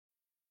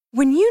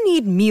When you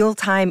need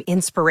mealtime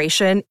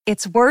inspiration,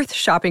 it's worth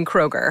shopping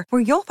Kroger,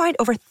 where you'll find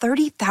over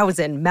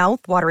 30,000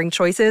 mouth-watering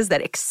choices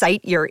that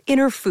excite your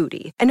inner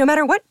foodie. And no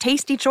matter what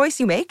tasty choice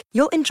you make,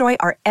 you'll enjoy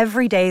our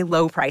everyday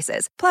low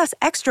prices, plus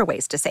extra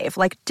ways to save,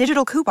 like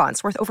digital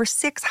coupons worth over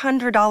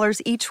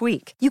 $600 each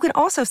week. You can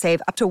also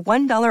save up to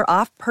 $1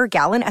 off per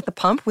gallon at the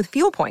pump with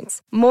fuel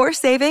points. More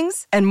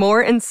savings and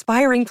more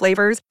inspiring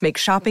flavors make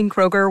shopping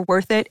Kroger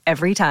worth it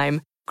every time.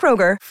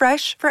 Kroger,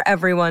 fresh for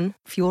everyone.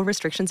 Fuel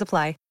restrictions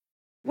apply.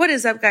 What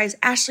is up, guys?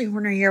 Ashley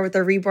Horner here with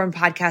the Reborn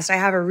Podcast. I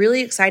have a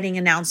really exciting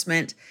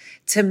announcement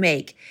to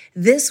make.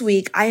 This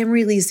week, I am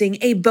releasing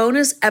a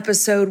bonus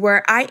episode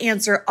where I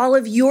answer all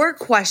of your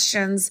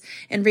questions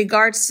in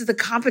regards to the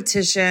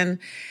competition,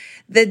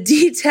 the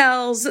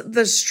details,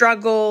 the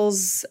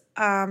struggles,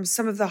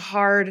 some of the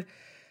hard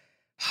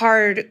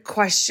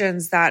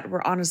questions that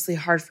were honestly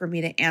hard for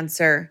me to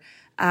answer.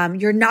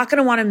 You're not going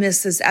to want to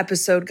miss this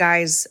episode,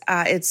 guys.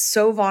 It's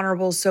so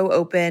vulnerable, so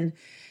open.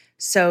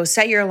 So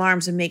set your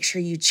alarms and make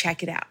sure you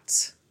check it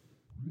out.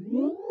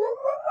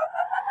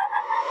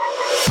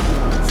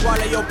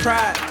 Swallow your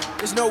pride,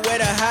 there's nowhere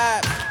to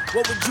hide.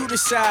 What would you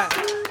decide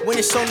when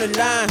it's on the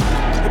line?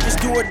 If it's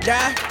do or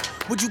die,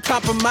 would you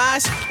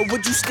compromise? Or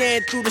would you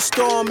stand through the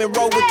storm and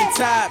roll with the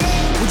tide?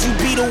 Would you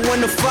be the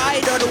one to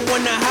fight or the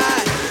one to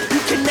hide? You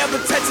can never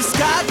touch the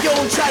sky if you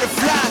don't try to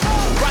fly.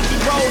 Rocky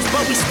roads,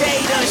 but we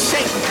stayed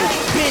unshakable.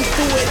 Been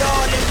through it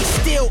all and we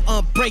still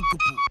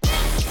unbreakable.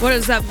 What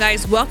is up,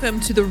 guys? Welcome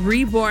to the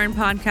Reborn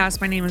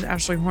Podcast. My name is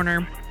Ashley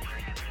Horner.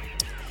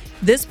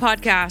 This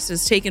podcast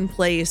is taking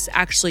place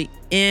actually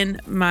in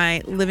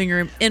my living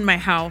room, in my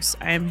house.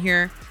 I am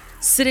here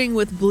sitting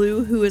with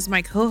Blue, who is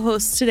my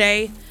co-host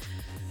today.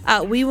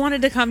 We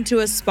wanted to come to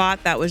a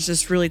spot that was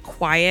just really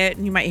quiet,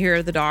 and you might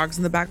hear the dogs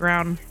in the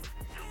background.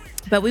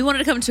 But we wanted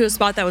to come to a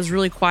spot that was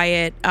really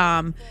quiet,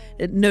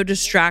 no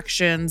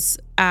distractions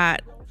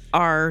at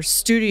our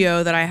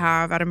studio that I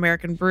have at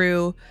American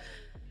Brew.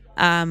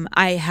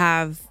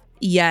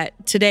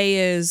 Today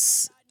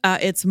is,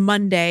 it's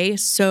Monday,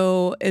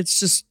 so it's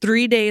just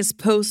 3 days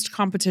post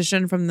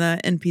competition from the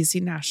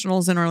NPC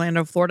Nationals in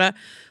Orlando, Florida,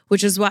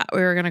 which is what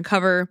we're going to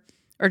cover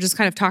or just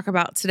kind of talk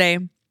about today.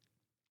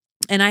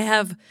 And I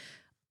have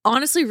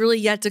honestly really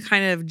yet to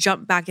kind of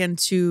jump back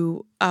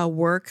into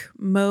work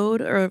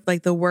mode or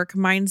like the work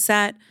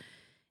mindset.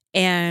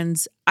 And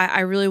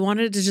I really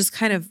wanted to just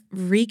kind of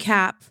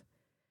recap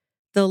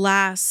the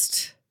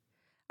last,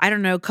 I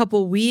don't know,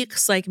 couple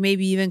weeks, like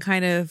maybe even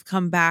kind of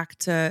come back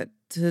to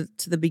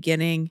the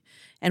beginning.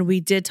 And we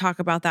did talk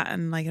about that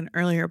in like an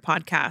earlier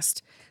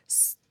podcast.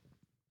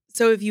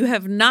 So if you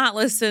haven't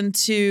listened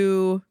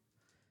to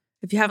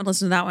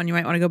that one, you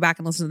might want to go back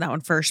and listen to that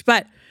one first.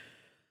 But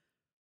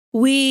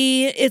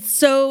it's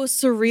so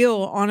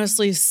surreal,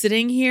 honestly,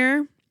 sitting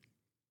here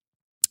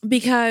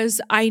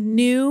because I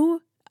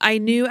knew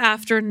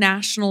after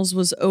Nationals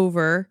was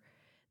over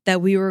that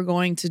we were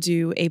going to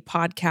do a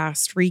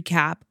podcast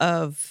recap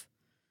of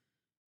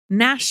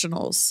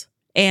Nationals.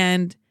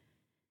 And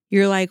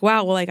you're like,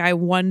 wow, well, like, I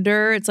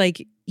wonder, it's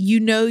like,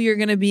 you're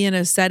going to be in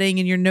a setting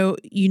and you're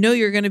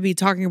going to be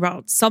talking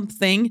about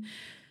something,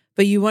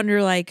 but you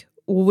wonder like,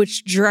 well,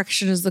 which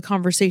direction is the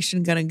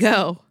conversation going to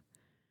go?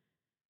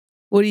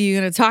 What are you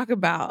going to talk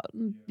about?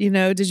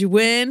 Did you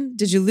win?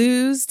 Did you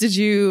lose? Did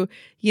you,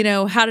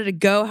 how did it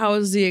go? How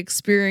was the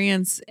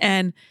experience?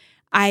 And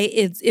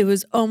it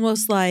was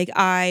almost like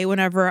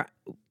whenever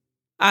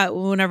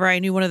I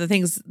knew one of the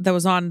things that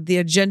was on the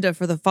agenda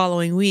for the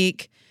following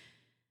week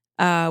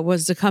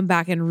was to come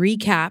back and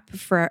recap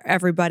for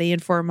everybody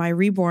and for my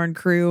Reborn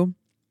crew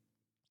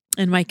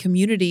and my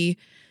community,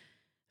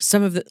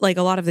 some of the, like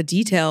a lot of the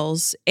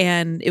details.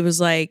 And it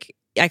was like,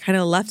 I kind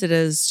of left it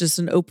as just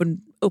an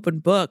open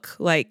book.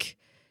 Like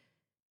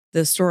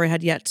the story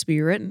had yet to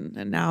be written.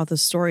 And now the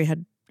story has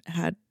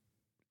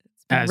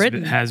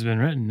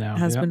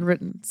been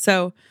written.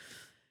 So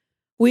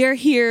we are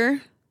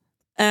here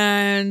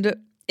and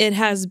it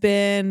has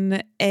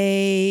been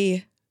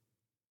a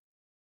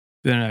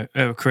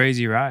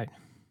crazy ride,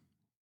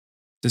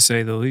 to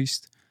say the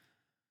least.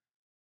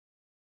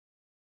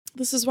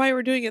 This is why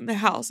we're doing it in the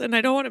house. And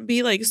I don't want to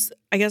be like,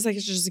 I guess I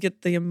could just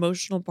get the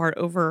emotional part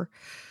over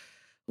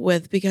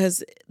with,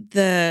 because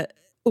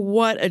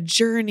what a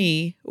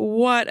journey,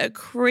 what a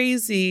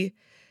crazy,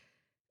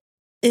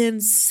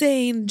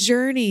 insane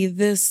journey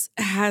this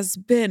has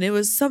been. It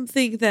was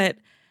something that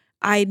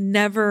I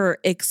never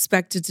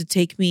expected to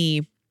take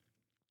me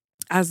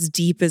as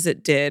deep as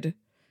it did.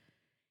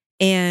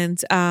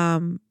 And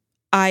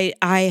I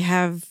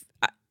have,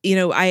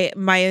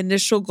 my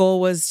initial goal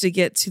was to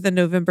get to the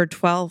November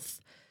 12th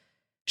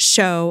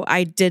show.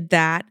 I did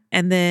that.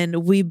 And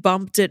then we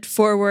bumped it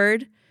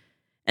forward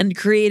and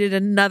created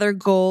another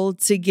goal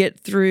to get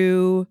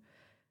through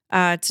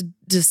to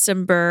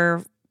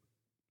December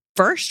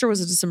 1st, or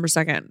was it December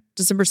 2nd?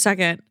 December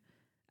 2nd,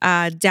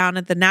 down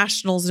at the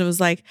Nationals. And it was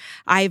like,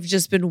 I've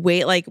just been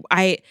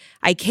I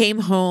came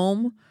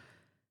home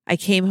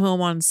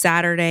on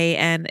Saturday,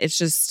 and it's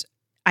just,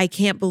 I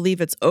can't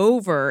believe it's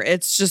over.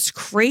 It's just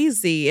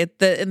crazy.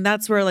 And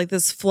that's where like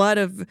this flood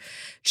of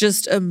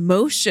just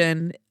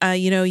emotion, I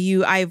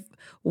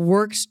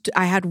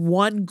had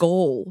one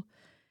goal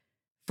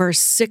for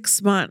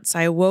 6 months.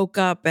 I woke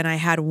up and I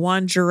had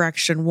one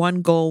direction,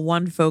 one goal,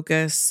 one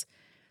focus.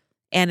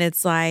 And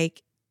it's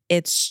like,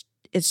 it's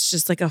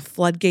just like a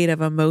floodgate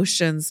of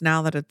emotions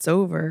now that it's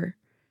over.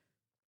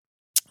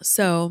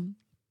 So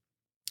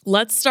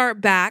let's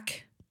start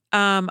back.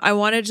 I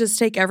want to just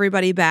take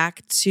everybody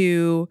back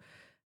to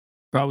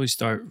Probably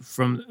starting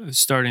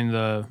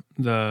the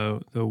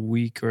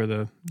week or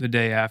the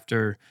day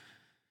after,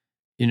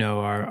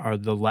 our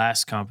the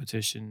last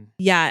competition.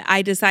 Yeah,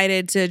 I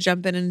decided to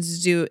jump in and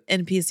to do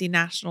NPC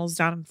Nationals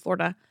down in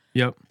Florida.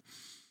 Yep.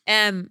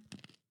 And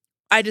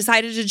I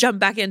decided to jump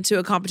back into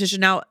a competition.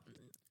 Now,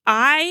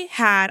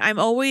 I'm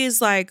always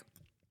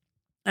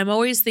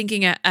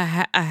thinking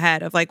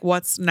ahead of like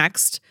what's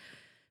next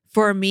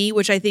for me,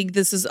 which I think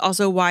this is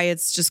also why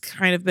it's just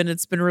kind of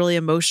it's been really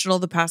emotional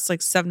the past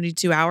like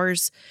 72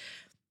 hours,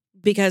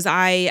 because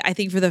I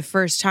think for the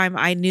first time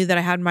I knew that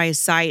I had my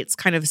sights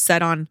kind of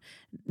set on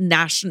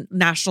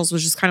nationals,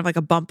 was just kind of like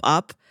a bump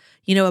up,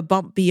 a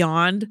bump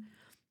beyond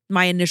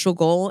my initial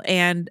goal.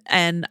 And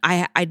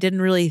I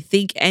didn't really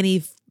think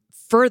any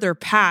further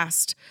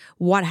past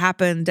what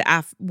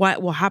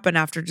will happen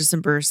after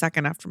December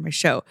 2nd, after my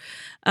show.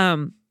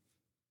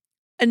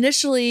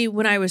 Initially,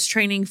 when I was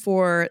training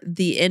for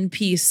the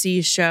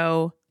NPC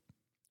show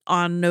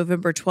on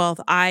November 12th,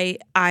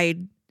 I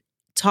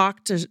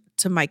talked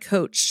to my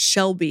coach,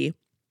 Shelby,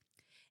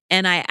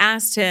 and I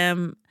asked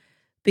him,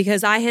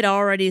 because I had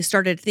already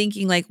started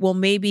thinking like, well,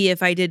 maybe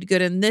if I did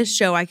good in this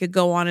show, I could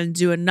go on and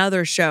do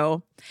another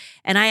show.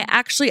 And I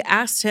actually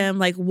asked him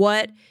like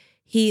what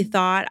he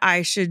thought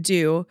I should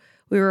do.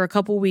 We were a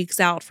couple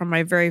weeks out from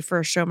my very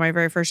first show, my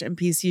very first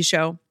NPC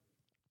show.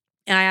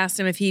 And I asked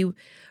him if he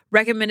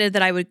recommended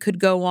that I could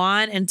go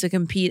on and to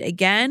compete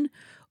again,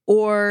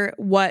 or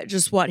what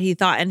he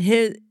thought. And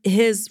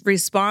his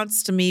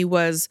response to me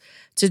was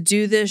to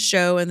do this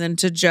show and then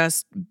to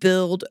just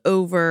build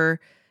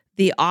over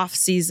the off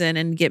season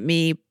and get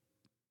me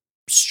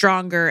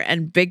stronger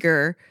and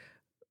bigger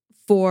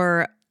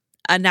for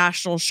a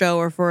national show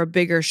or for a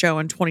bigger show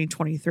in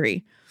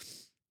 2023.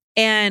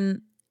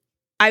 And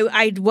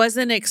I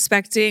wasn't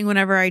expecting,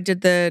 whenever I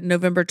did the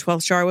November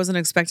 12th show, I wasn't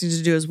expecting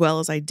to do as well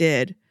as I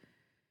did,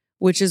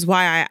 which is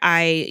why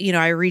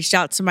I reached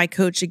out to my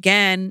coach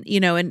again,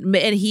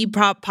 and he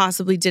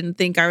possibly didn't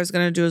think I was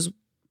going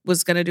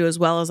to do as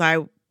well as I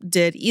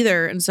did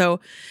either. And so,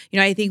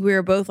 I think we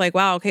were both like,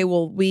 wow, okay,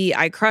 well,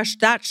 I crushed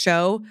that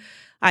show.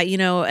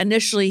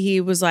 Initially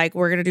he was like,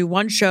 we're going to do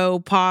one show,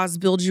 pause,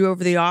 build you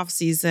over the off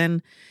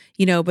season,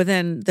 but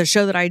then the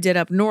show that I did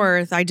up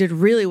north, I did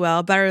really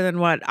well, better than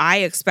what I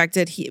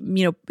expected.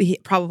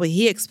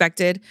 He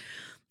expected.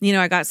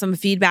 I got some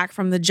feedback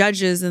from the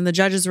judges, and the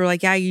judges were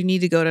like, yeah, you need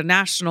to go to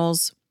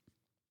nationals.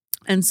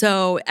 And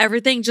so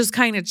everything just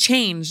kind of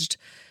changed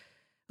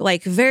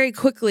like very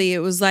quickly. It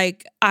was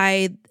like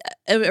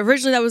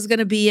originally that was going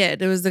to be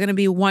it. It was going to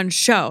be one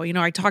show.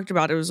 I talked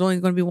about it was only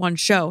going to be one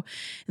show.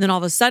 And then all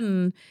of a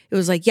sudden it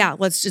was like, yeah,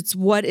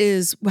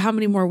 how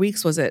many more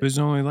weeks was it? It was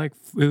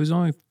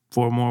only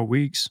 4 more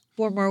weeks.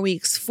 4 more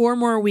weeks,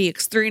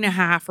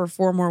 3.5 or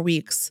 4 more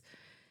weeks.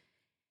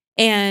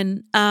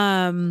 And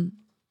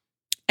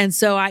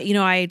so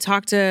I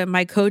talked to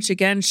my coach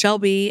again,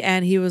 Shelby,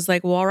 and he was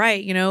like, well, all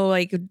right,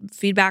 like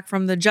feedback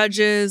from the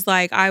judges,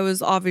 like I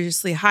was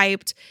obviously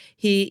hyped.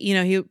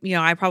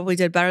 I probably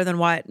did better than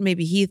what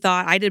maybe he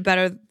thought. I did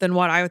better than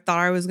what I thought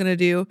I was going to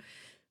do.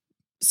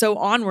 So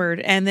onward.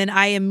 And then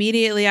I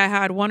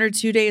had 1 or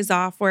 2 days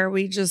off where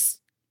we just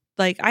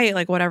like, I ate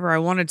like whatever I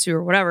wanted to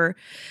or whatever.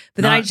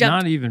 But then I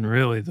jumped. Not even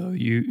really though.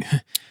 You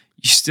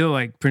still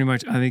like pretty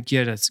much, I think you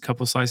had a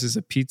couple slices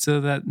of pizza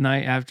that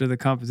night after the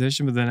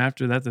competition, but then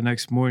after that, the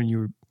next morning you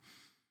were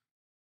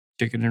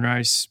chicken and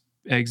rice,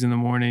 eggs in the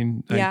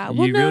morning. Like, yeah.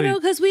 Well, no,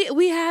 because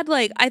we had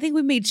like, I think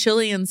we made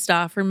chili and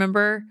stuff.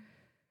 Remember?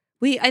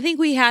 I think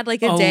we had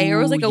like a day, or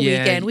it was like a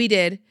weekend. We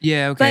did.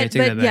 Yeah. Okay.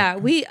 But yeah,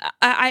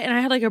 I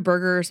had like a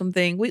burger or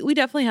something. We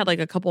definitely had like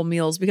a couple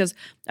meals, because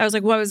I was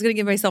like, well, I was going to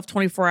give myself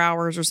 24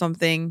 hours or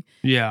something.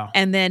 Yeah.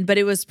 And then, but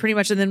it was pretty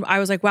much, and then I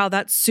was like, wow,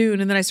 that's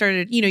soon. And then I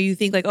started, you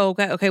think like, oh,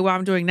 okay, well,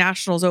 I'm doing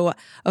nationals. Oh,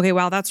 okay,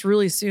 wow, that's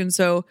really soon.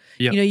 So,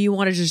 you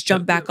want to just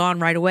jump back on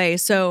right away.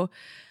 So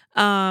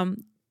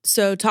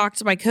talked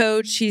to my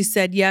coach. He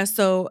said yes.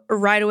 So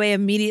right away,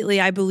 immediately,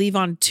 I believe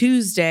on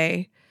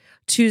Tuesday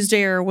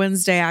or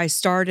Wednesday, I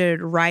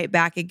started right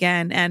back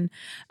again. And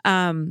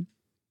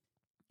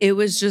it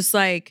was just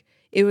like,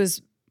 it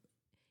was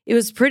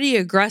pretty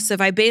aggressive.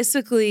 I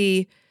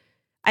basically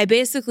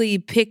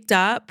picked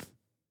up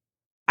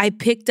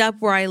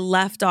where I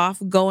left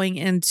off going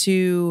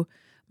into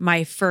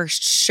my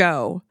first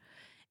show.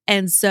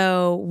 And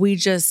so we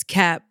just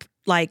kept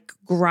like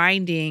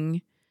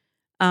grinding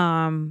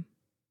the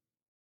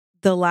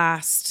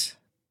last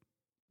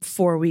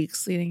 4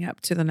 weeks leading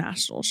up to the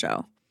national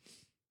show.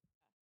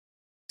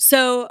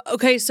 So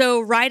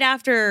right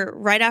after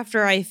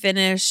I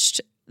finished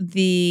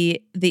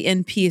the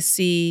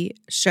NPC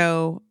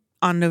show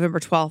on November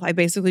 12th, I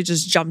basically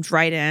just jumped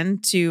right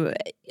into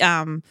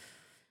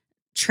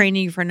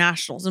training for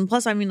nationals. And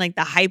plus, I mean, like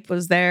the hype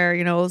was there,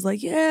 you know, it was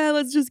like, yeah,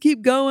 let's just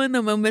keep going.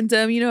 The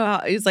momentum, you know, how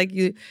it's like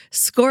you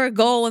score a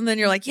goal and then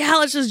you're like, yeah,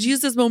 let's just use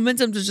this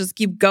momentum to just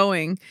keep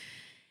going.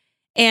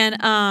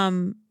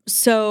 And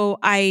so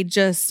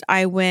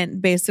I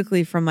went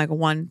basically from like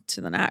one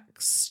to the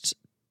next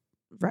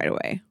right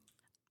away.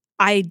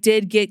 I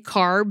did get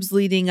carbs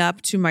leading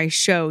up to my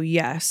show.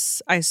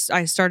 Yes. I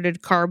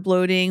started carb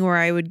loading where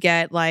I would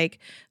get like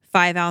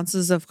 5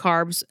 ounces of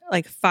carbs,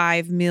 like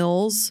 5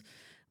 meals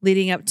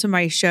leading up to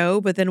my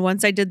show. But then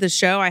once I did the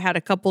show, I had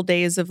a couple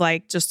days of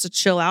like just to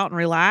chill out and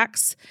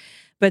relax.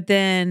 But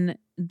then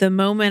the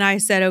moment I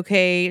said,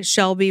 okay,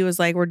 Shelby was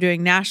like, we're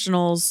doing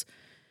nationals,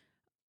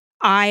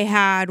 I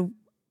had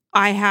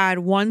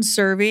 1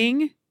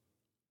 serving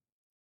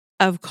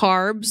of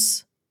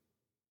carbs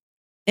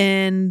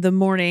in the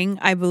morning,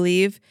 I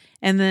believe.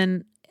 And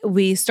then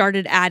we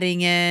started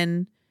adding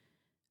in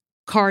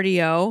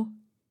cardio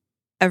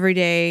every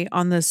day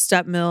on the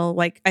step mill.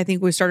 Like, I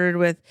think we started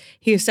with,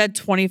 he said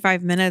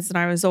 25 minutes, and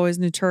I was always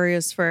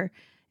notorious for,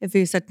 if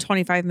he said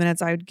 25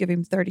 minutes, I would give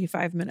him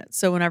 35 minutes.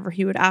 So whenever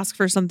he would ask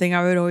for something,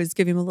 I would always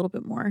give him a little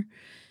bit more.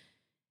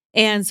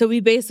 And so we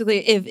basically,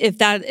 if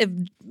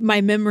my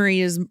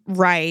memory is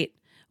right,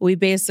 we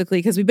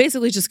basically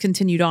just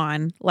continued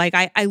on. Like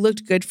I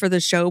looked good for the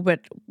show,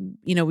 but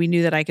you know, we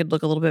knew that I could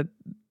look a little bit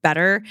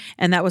better.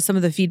 And that was some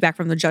of the feedback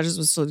from the judges,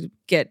 was to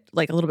get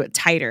like a little bit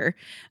tighter.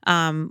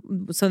 Some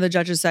of the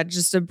judges said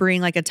just to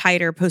bring like a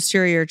tighter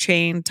posterior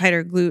chain,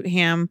 tighter glute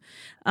ham,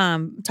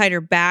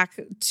 tighter back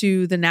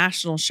to the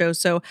national show.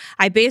 So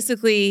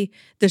the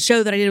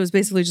show that I did was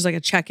basically just like a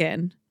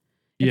check-in.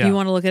 If you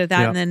want to look at it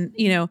that, and then,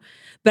 you know,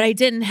 but I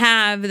didn't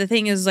have, the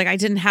thing is like, I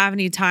didn't have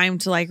any time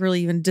to like really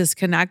even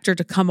disconnect or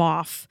to come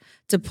off,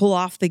 to pull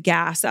off the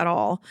gas at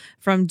all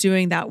from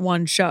doing that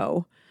one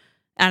show.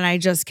 And I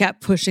just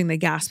kept pushing the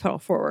gas pedal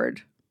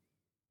forward.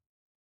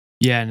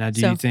 Yeah. Now,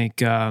 do you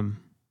think,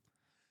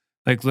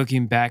 like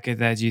looking back at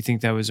that, do you think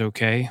that was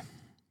okay?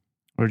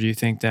 Or do you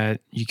think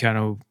that you kind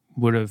of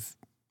would have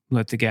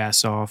let the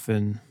gas off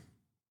and,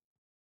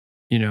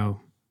 you know,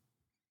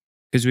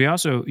 because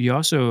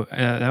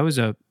that was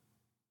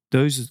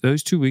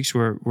those 2 weeks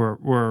were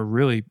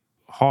really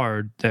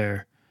hard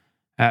there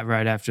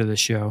right after the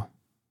show.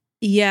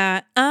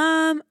 Yeah.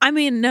 I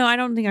mean, no, I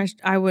don't think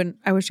I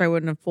wish I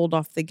wouldn't have pulled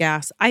off the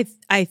gas. I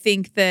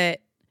think that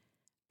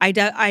I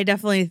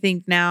definitely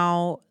think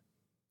now,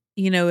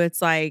 you know,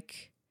 it's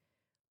like,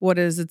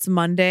 it's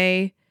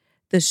Monday.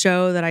 The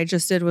show that I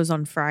just did was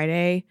on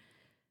Friday.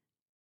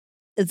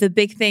 The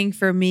big thing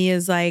for me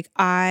is like,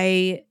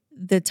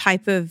 the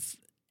type of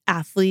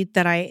athlete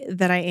that I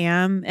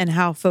am and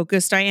how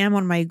focused I am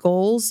on my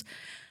goals.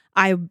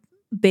 I was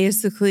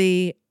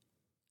definitely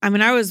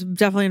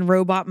in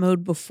robot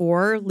mode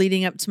before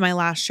leading up to my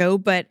last show,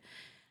 but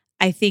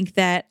I think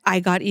that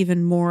I got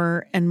even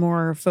more and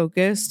more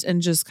focused,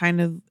 and just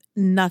kind of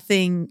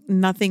nothing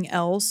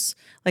else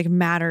like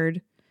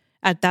mattered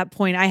at that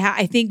point.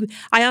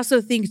 I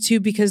also think too,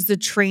 because the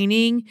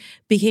training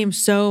became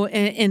so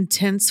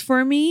intense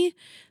for me,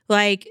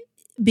 like,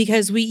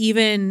 because we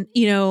even,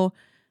 you know,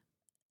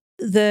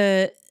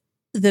 the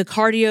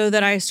cardio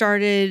that I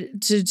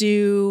started to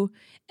do,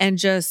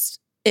 and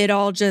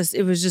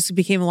it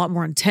became a lot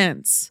more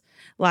intense.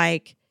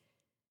 Like,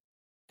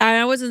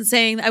 I wouldn't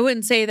say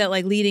that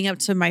like leading up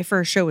to my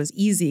first show was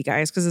easy,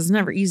 guys, because it's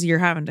never easy. You're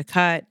having to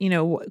cut, you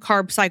know,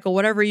 carb cycle,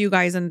 whatever you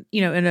guys end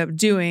up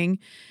doing,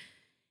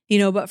 you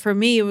know. But for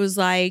me, it was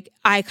like,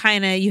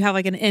 you have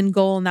like an end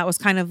goal, and that was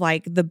kind of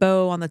like the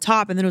bow on the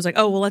top. And then it was like,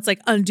 oh, well, let's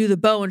like undo the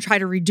bow and try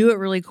to redo it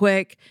really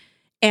quick.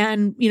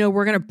 And, you know,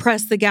 we're going to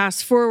press the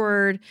gas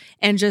forward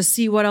and just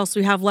see what else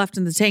we have left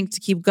in the tank to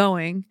keep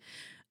going.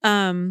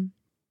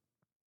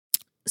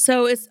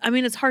 So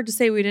it's hard to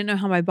say. We didn't know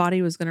how my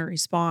body was going to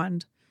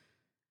respond.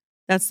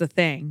 That's the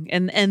thing.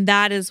 And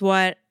that is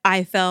what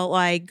I felt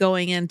like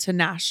going into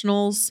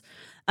nationals.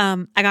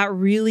 I got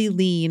really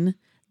lean,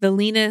 the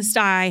leanest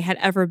I had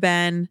ever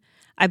been.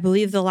 I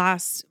believe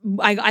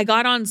I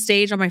got on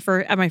stage at my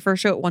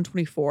first show at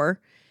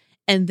 124.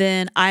 And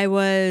then I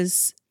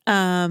was,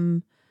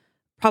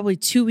 probably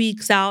 2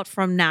 weeks out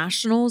from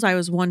nationals, I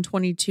was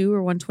 122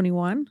 or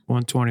 121.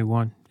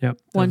 121. Yep.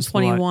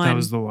 121. That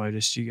was the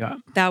lightest you got.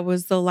 That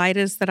was the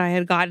lightest that I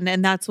had gotten.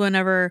 And that's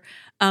whenever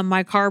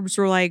my carbs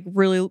were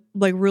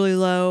really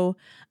low.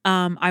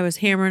 I was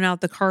hammering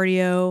out the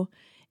cardio.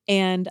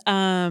 And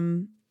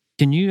can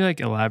you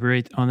like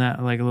elaborate on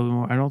that like a little bit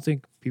more? I don't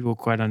think people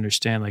quite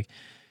understand.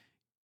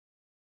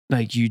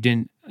 Like you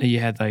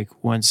had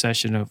like one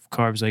session of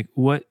carbs. Like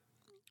what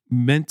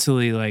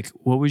mentally, like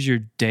what was your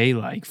day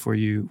like for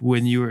you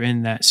when you were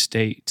in that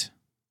state?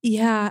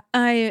 Yeah,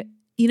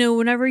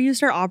 whenever you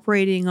start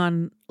operating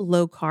on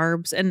low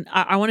carbs, and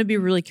I want to be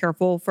really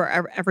careful for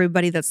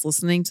everybody that's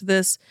listening to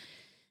this.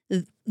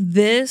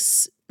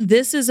 This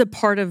is a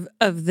part of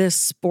this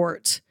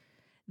sport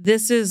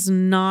this is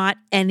not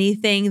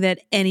anything that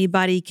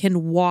anybody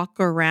can walk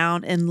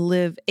around and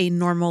live a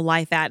normal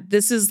life at.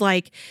 This is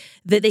like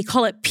that they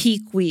call it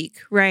peak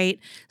week, right?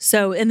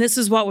 So, and this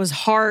is what was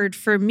hard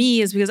for me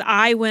is because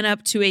I went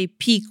up to a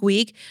peak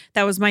week.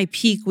 That was my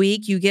peak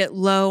week. You get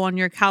low on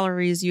your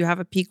calories, you have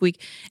a peak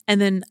week. And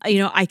then,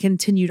 I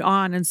continued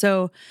on. And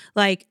so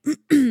like,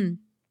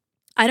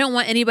 I don't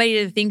want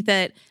anybody to think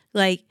that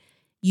like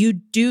I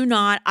do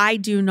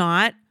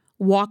not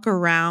walk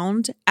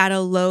around at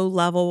a low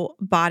level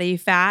body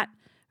fat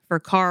for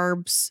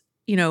carbs,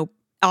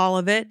 all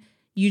of it.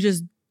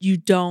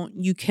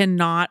 You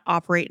cannot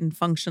operate and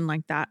function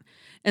like that.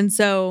 And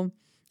so,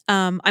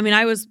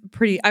 I was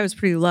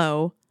pretty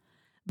low,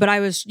 but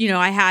I was,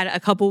 I had a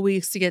couple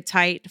weeks to get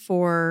tight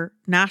for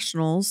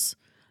nationals.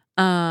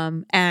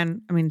 And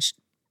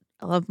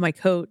I love my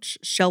coach,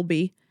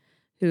 Shelby,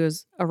 who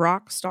is a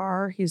rock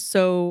star. He's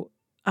so,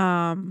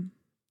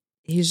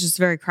 he's just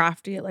very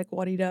crafty at like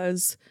what he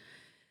does.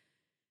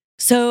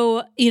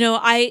 So,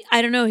 I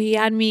don't know, he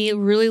had me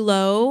really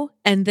low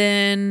and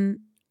then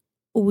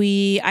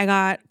I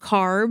got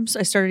carbs.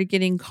 I started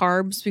getting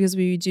carbs because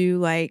we do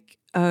like,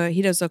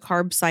 he does a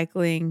carb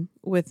cycling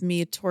with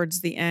me towards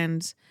the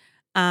end.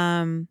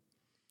 And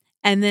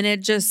then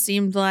it just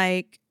seemed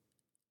like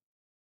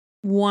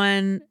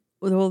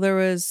there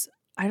was,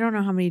 I don't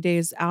know how many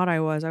days out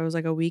I was. I was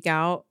like a week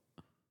out.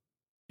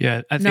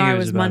 Yeah. I think it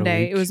was was about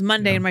Monday. It was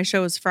Monday and my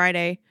show was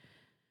Friday.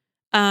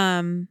 We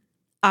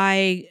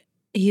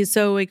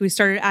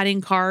started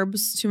adding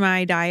carbs to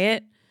my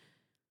diet,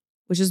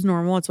 which is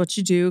normal. It's what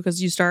you do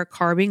because you start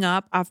carbing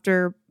up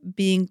after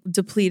being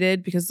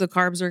depleted because the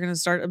carbs are going to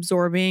start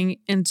absorbing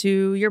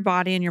into your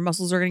body and your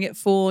muscles are going to get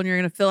full and you're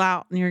going to fill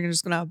out and you're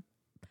just going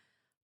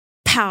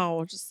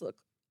to just look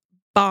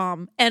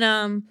bomb.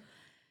 And,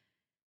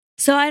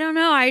 so I don't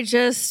know. I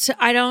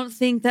don't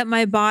think that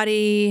my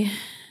body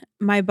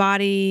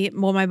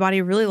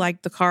really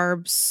liked the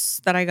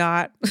carbs that I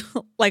got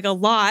like a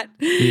lot.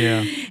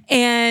 Yeah.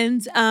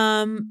 And,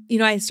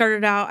 I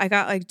started out, I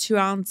got like 2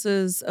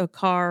 ounces of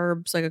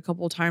carbs, like a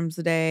couple times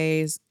a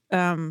day.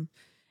 And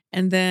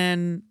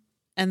then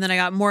I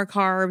got more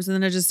carbs and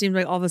then it just seemed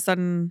like all of a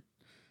sudden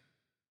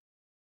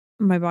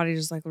my body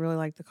just like really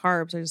liked the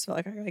carbs. I just felt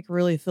like I like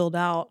really filled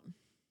out.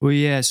 Well,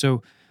 yeah.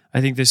 So I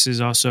think this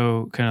is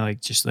also kind of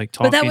like just like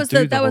talking. But that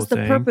was the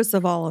thing. purpose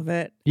of all of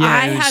it. Yeah,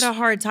 I had a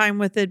hard time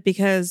with it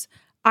because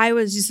I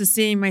was used to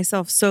seeing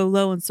myself so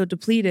low and so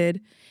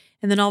depleted.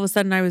 And then all of a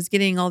sudden I was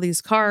getting all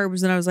these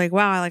carbs and I was like,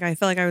 wow, like I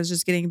felt like I was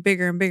just getting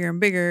bigger and bigger and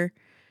bigger.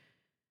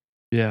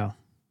 Yeah.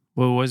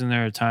 Well, wasn't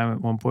there a time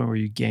at one point where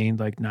you gained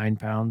like 9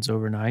 pounds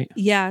overnight?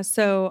 Yeah.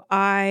 So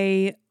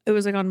it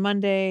was like on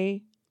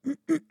Monday.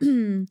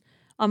 On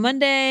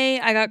Monday,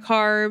 I got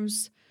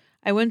carbs.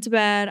 I went to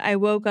bed. I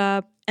woke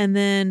up and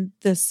then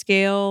the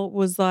scale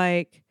was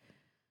like,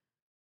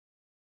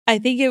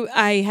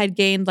 I had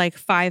gained like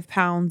 5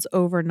 pounds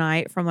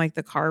overnight from like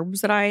the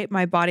carbs that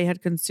my body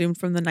had consumed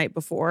from the night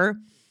before.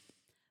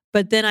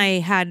 But then I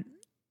had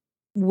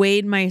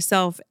weighed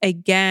myself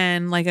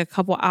again like a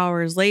couple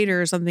hours later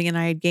or something and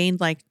I had gained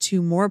like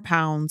 2 more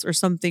pounds or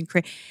something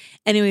crazy.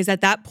 Anyways,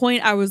 at that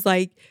point I was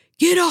like,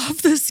 get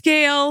off the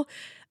scale,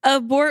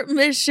 abort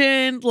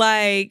mission.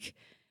 Like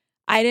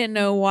I didn't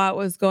know what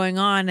was going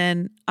on.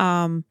 And,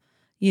 and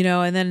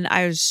then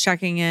I was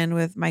checking in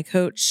with my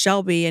coach,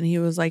 Shelby, and he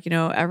was like,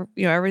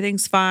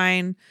 everything's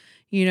fine.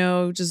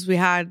 Just we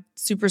had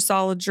super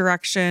solid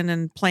direction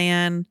and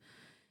plan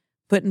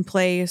put in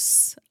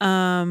place.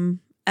 And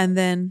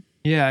then.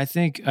 Yeah, I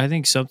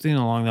think something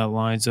along that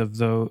lines of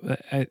though,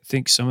 I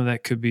think some of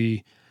that could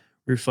be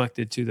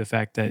reflected to the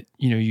fact that,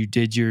 you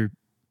did your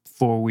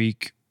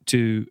 4-week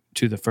to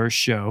the first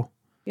show.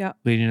 Yeah.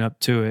 Leading up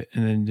to it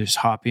and then just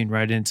hopping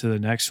right into the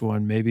next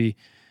one. Maybe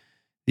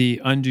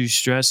the undue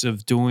stress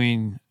of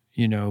doing,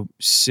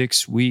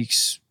 6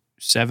 weeks,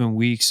 7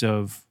 weeks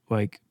of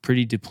like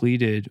pretty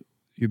depleted,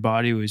 your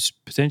body was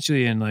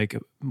potentially in like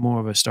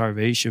more of a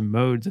starvation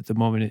mode that the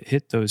moment it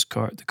hit those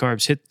the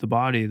carbs hit the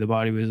body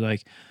was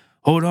like,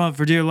 hold on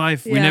for dear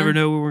life. Yeah. We never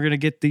know when we're going to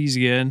get these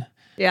again.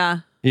 Yeah.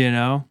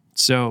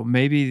 So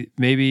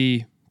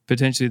maybe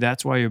potentially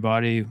that's why your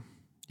body,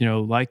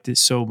 liked it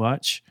so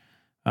much.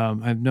 I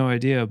have no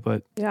idea,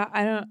 but yeah,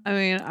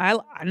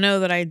 I know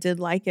that I did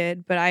like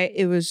it, but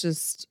it was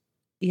just,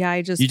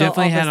 I just you felt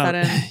definitely all of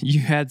a sudden.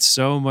 You had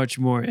so much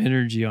more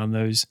energy on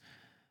those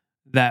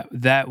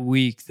that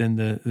week than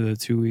the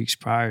 2 weeks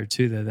prior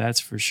to that.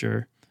 That's for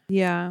sure.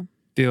 Yeah.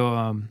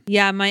 Feel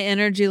yeah, my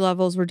energy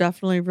levels were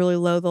definitely really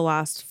low the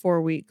last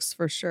 4 weeks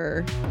for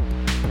sure.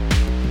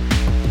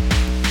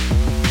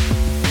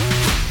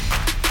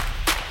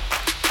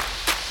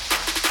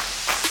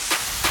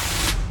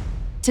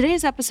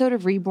 Today's episode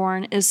of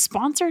Reborn is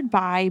sponsored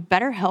by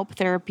BetterHelp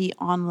Therapy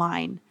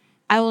Online.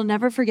 I will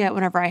never forget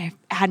whenever I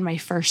had my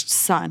first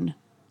son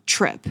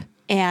trip.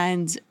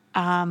 And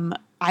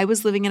I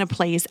was living in a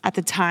place at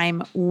the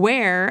time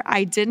where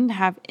I didn't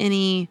have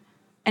any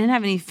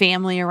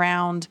family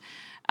around.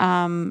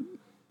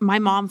 my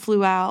mom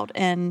flew out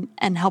and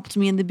helped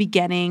me in the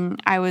beginning.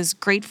 I was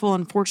grateful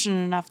and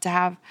fortunate enough to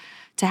have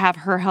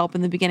her help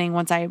in the beginning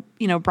once I,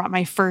 brought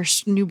my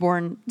first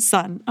newborn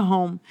son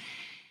home.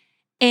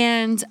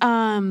 And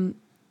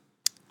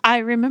I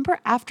remember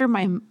after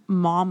my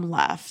mom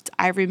left,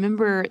 I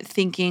remember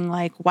thinking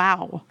like,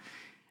 wow,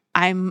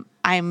 I'm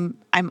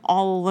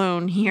all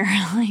alone here.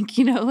 How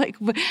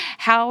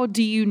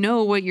do you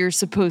know what you're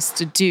supposed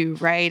to do,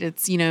 right?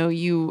 It's,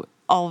 you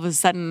all of a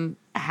sudden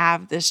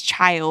have this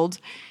child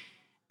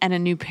and a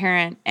new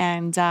parent,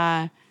 and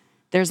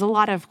there's a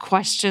lot of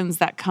questions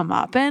that come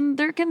up, and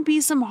there can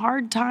be some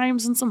hard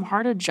times and some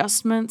hard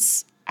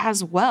adjustments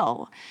as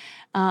well.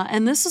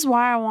 And this is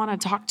why I want to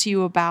talk to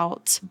you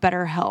about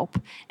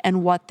BetterHelp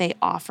and what they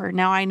offer.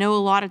 Now, I know a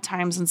lot of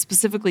times, and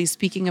specifically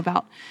speaking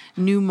about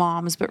new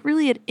moms, but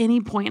really at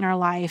any point in our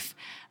life,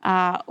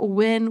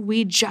 when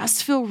we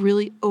just feel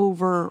really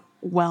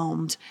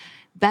overwhelmed,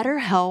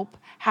 BetterHelp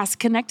has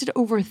connected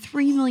over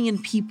 3 million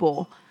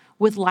people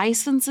with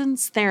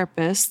licensed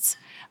therapists.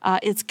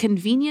 It's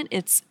convenient,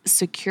 it's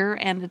secure,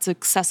 and it's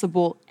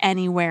accessible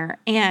anywhere.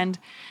 And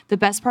the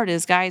best part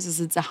is, guys, is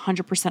it's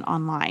 100%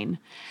 online.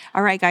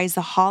 All right, guys,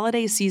 the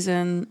holiday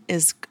season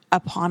is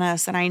upon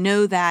us. And I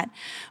know that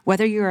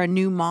whether you're a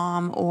new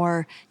mom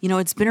or,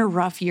 it's been a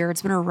rough year,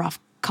 it's been a rough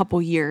couple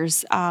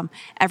years,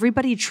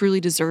 everybody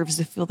truly deserves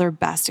to feel their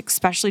best,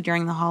 especially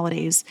during the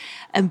holidays.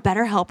 And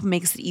BetterHelp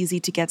makes it easy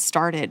to get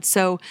started.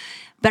 So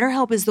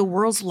BetterHelp is the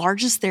world's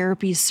largest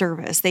therapy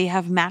service. They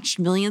have matched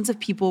millions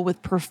of people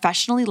with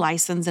professionally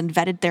licensed and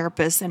vetted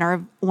therapists and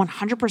are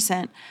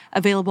 100%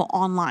 available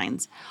online.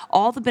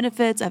 All the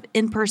benefits of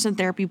in-person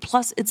therapy,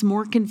 plus it's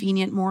more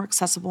convenient, more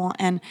accessible,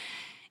 and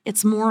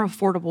it's more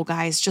affordable,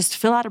 guys. Just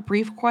fill out a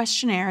brief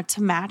questionnaire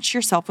to match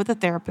yourself with a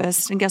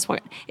therapist. And guess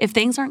what? If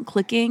things aren't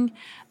clicking,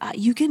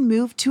 you can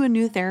move to a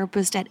new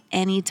therapist at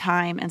any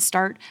time and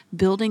start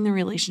building the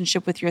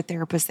relationship with your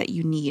therapist that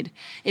you need.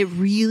 It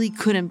really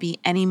couldn't be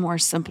any more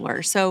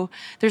simpler. So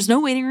there's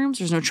no waiting rooms,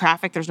 there's no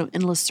traffic, there's no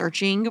endless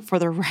searching for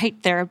the right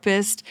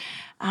therapist.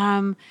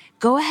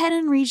 Go ahead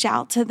and reach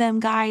out to them,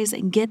 guys,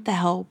 and get the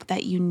help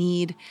that you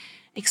need,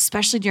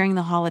 especially during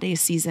the holiday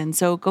season.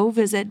 So go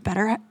visit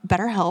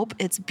BetterHelp.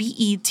 It's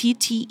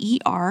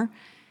BETTER,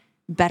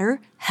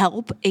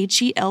 BetterHelp,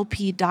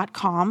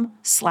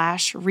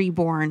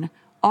 HELP.com/reborn,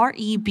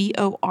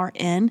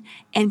 REBORN,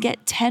 and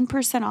get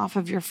 10% off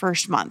of your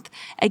first month.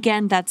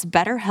 Again, that's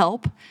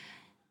BetterHelp,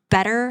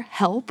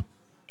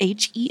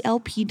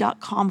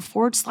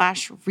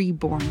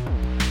 HELP.com/reborn.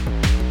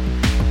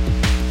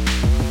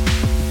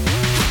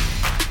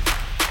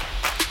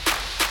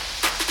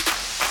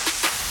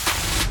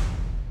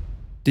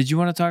 Did you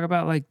want to talk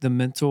about like the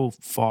mental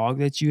fog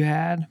that you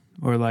had,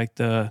 or like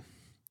the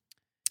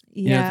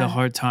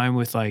hard time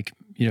with like,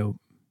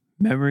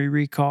 memory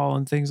recall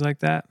and things like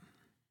that?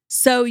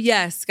 So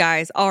yes,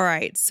 guys. All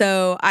right.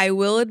 So I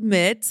will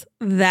admit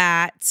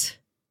that,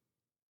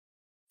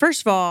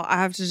 first of all, I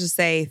have to just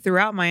say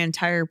throughout my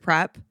entire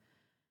prep,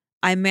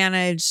 I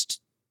managed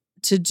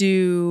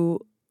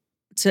to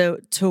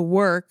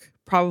work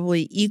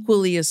probably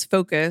equally as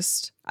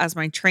focused as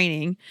my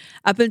training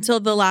up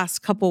until the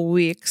last couple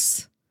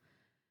weeks.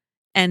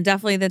 And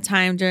definitely the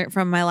time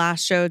from my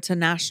last show to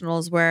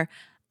nationals where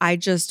I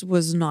just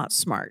was not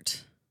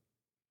smart.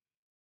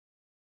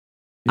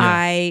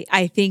 Yeah.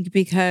 I think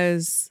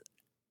because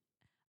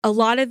a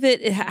lot of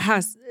it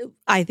has,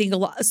 I think a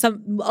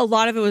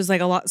lot of it was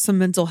like some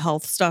mental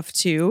health stuff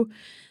too,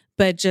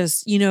 but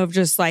just,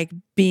 just like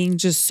being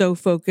just so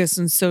focused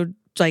and so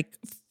like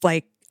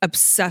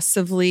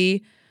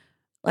obsessively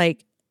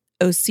like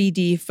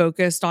OCD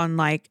focused on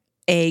like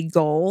a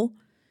goal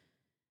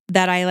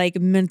that I like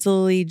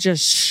mentally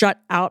just shut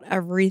out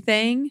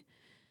everything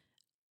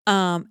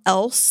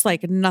else,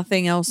 like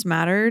nothing else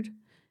mattered.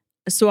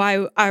 So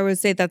I would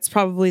say that's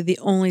probably the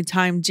only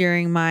time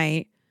during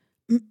my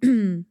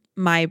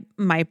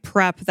my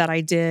prep that I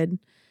did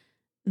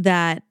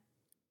that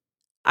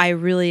I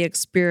really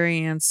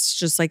experienced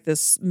just like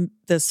this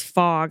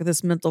fog,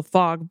 this mental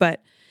fog.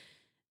 But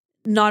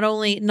not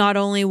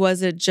only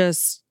was it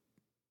just,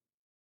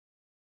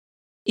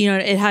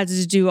 it had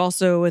to do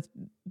also with,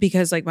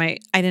 because like I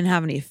didn't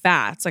have any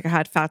fats. Like I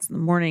had fats in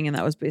the morning and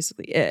that was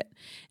basically it.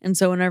 And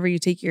so whenever you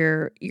take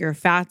your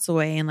fats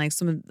away and like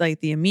some of like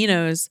the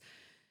aminos,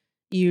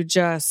 you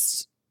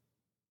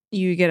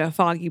get a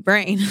foggy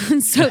brain.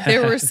 And so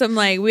there were some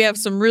we have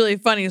some really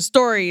funny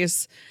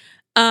stories.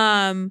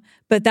 But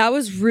that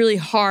was really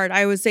hard.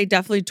 I would say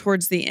definitely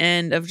towards the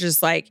end of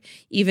just like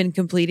even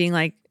completing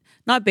like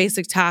not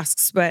basic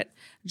tasks, but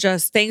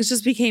just things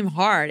just became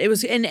hard. It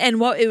was, and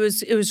what it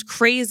was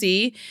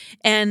crazy.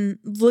 And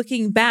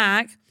looking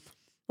back,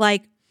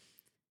 like,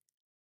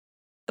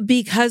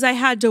 because I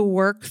had to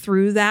work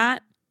through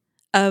that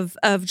of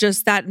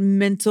just that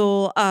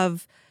mental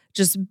of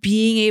just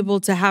being able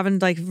to have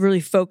and like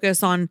really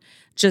focus on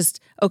just,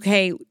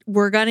 okay,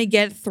 we're going to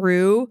get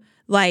through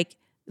like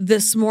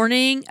this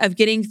morning of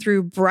getting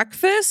through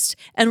breakfast,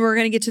 and we're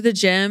going to get to the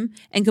gym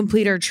and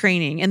complete our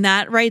training. And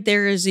that right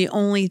there is the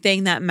only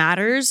thing that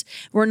matters.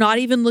 We're not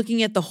even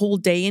looking at the whole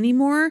day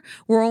anymore.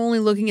 We're only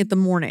looking at the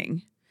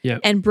morning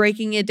and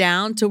breaking it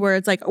down to where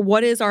it's like,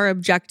 what is our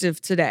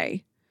objective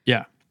today?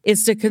 Yeah.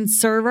 It's to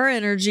conserve our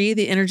energy,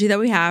 the energy that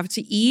we have,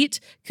 to eat,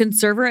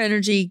 conserve our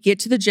energy, get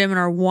to the gym. And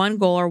our one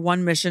goal, our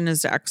one mission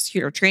is to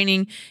execute our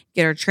training,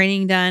 get our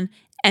training done.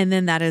 And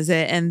then that is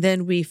it. And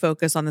then we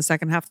focus on the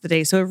second half of the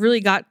day. So it really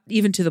got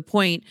even to the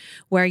point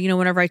where,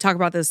 whenever I talk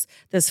about this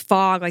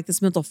fog, like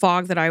this mental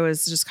fog that I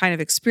was just kind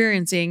of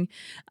experiencing,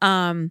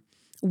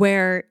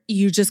 where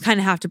you just kind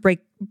of have to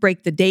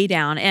break the day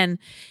down. And,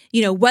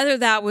 whether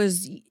that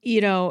was,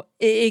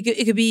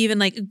 it could be even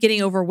like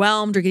getting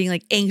overwhelmed or getting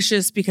like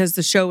anxious because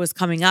the show is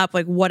coming up,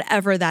 like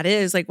whatever that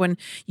is, like when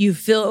you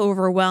feel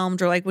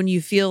overwhelmed or like when you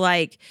feel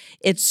like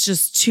it's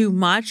just too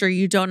much or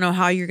you don't know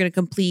how you're going to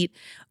complete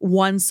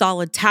one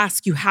solid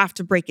task, you have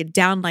to break it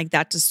down like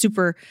that to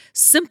super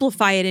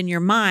simplify it in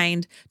your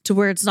mind to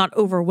where it's not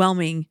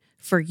overwhelming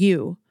for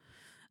you.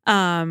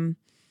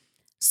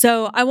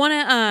 So I want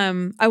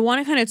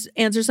to kind of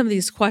answer some of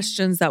these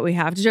questions that we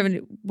have. Did you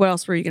have what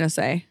else were you going to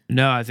say?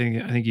 No, I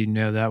think you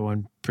nailed that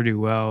one pretty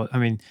well. I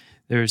mean,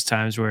 there's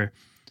times where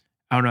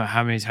I don't know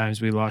how many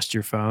times we lost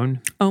your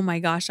phone. Oh my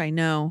gosh, I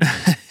know.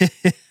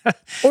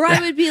 Or I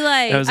would be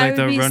like, I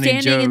would be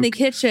standing in the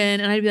kitchen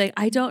and I'd be like,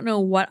 I don't know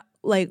what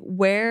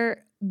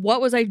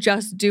was I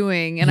just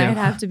doing? And I'd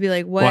have to be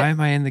like, what? Why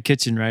am I in the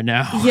kitchen right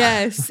now?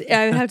 Yes.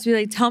 I would have to be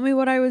like, tell me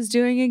what I was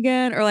doing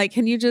again. Or like,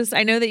 can you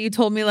I know that you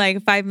told me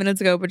like 5 minutes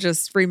ago, but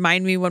just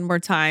remind me one more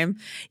time.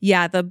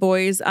 Yeah, the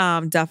boys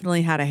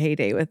definitely had a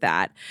heyday with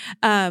that.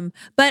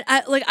 But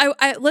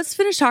let's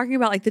finish talking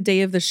about like the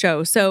day of the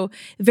show. So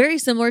very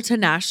similar to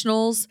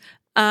Nationals.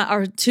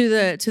 Or to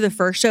the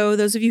first show,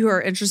 those of you who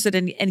are interested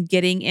in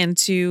getting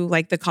into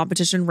like the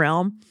competition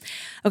realm.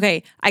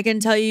 Okay, I can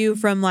tell you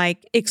from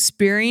like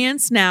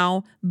experience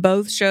now,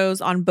 both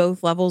shows on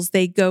both levels,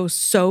 they go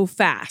so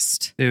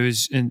fast.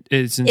 It's insane.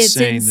 It's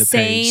the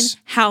insane pace.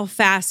 how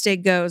fast it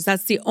goes.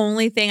 That's the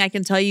only thing I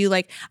can tell you.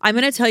 Like, I'm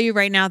going to tell you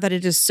right now that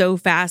it is so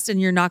fast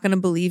and you're not going to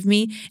believe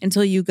me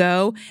until you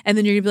go. And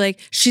then you're going to be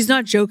like, she's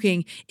not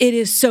joking. It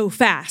is so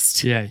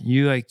fast. Yeah,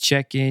 you like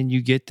check in,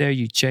 you get there,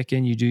 you check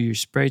in, you do your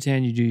spray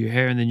tan, you do your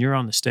hair, and then you're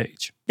on the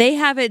stage. They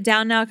have it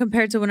down now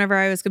compared to whenever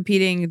I was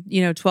competing,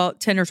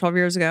 10 or 12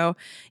 years ago.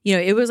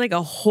 It was like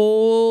a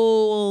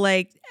whole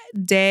like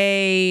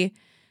day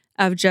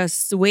of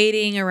just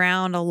waiting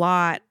around a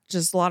lot,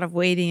 just a lot of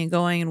waiting and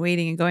going and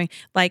waiting and going.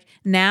 Like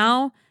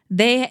now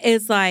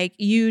it's like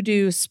you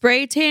do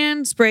spray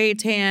tan,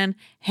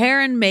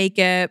 hair and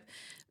makeup,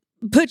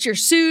 put your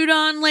suit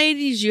on,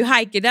 ladies, you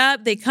hike it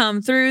up, they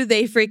come through,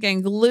 they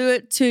freaking glue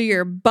it to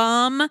your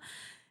bum.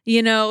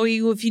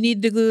 If you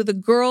need to glue the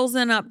girls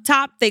in up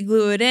top, they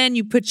glue it in.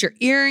 You put your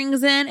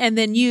earrings in, and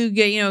then you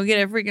get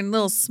a freaking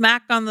little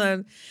smack on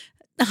the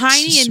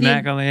hiney,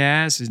 smack on the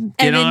ass, and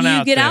get on out there. And then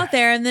you get out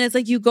there, and then it's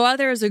like you go out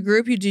there as a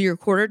group. You do your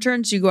quarter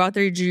turns. You go out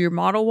there, you do your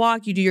model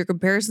walk, you do your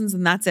comparisons,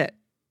 and that's it.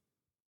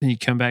 And you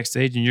come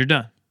backstage, and you're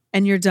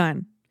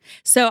done.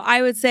 So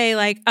I would say,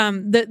 like,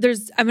 I'm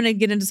going to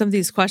get into some of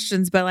these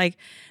questions, but like,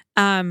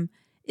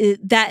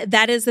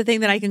 that is the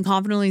thing that I can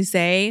confidently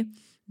say.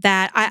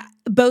 That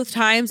both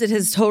times it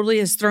has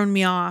thrown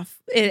me off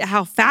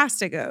how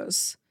fast it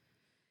goes.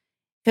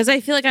 Because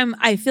I feel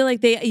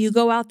like you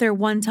go out there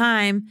one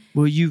time.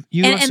 Well, and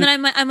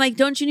then I'm like,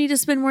 don't you need to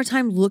spend more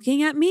time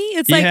looking at me?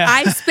 It's like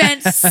I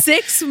spent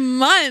 6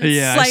 months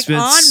like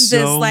on this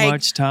like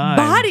much time.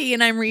 Body,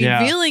 and I'm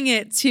revealing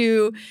it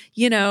to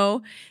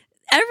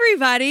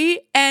everybody,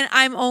 and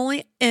I'm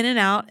only in and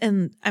out,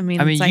 and I mean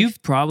it's like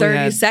you've probably 30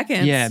 had,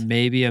 seconds,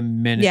 maybe a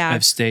minute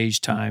of stage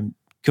time.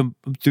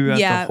 Throughout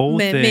the whole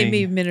thing,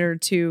 maybe a minute or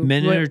two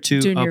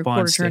doing up your on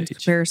quarter stage, turn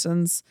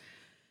comparisons,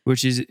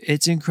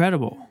 it's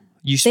incredible.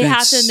 They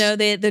have to know,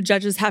 the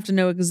judges have to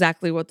know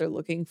exactly what they're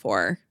looking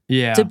for,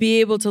 to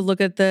be able to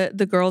look at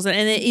the girls, and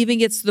it even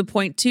gets to the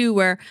point too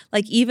where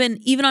like even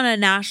on a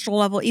national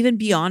level, even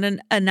beyond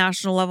a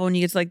national level, when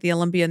you get to like the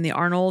Olympia and the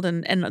Arnold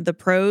and the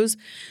pros,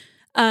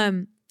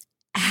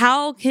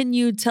 how can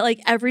you tell?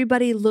 Like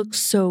everybody looks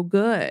so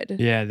good.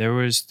 Yeah, there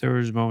was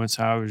moments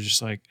I was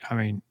just like,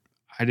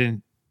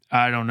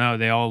 I don't know.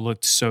 They all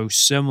looked so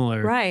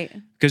similar. Right.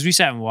 Because we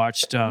sat and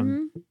watched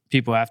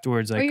people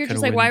afterwards. Like, or you're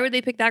just like, why would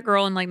they pick that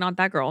girl and like not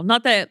that girl?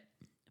 Not that,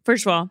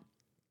 first of all,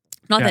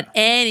 that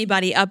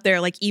anybody up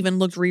there like even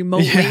looked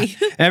remotely.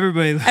 Yeah. Every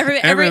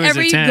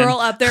girl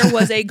up there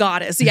was a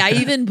goddess. Yeah,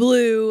 even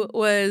Blue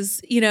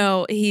was,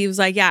 he was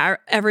like,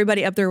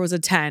 everybody up there was a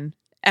 10.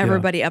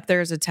 Everybody up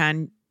there is a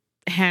 10,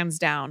 hands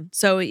down.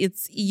 So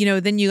it's,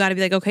 then you got to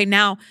be like, okay,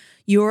 now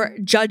you're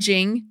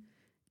judging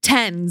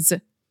 10s.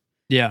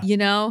 Yeah.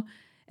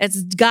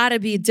 It's got to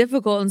be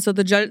difficult. And so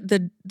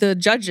the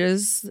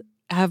judges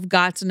have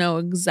got to know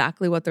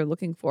exactly what they're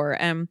looking for.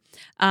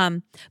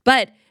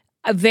 But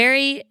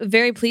very,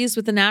 very pleased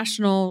with the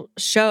national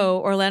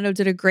show. Orlando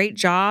did a great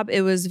job.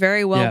 It was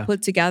very well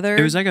put together.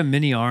 It was like a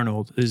mini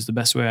Arnold is the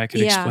best way I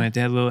could explain it.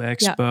 They had a little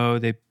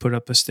expo. They put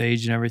up a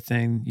stage and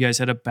everything. You guys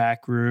had a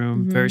back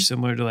room, very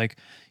similar to like,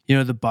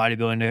 the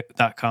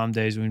bodybuilding.com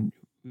days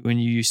when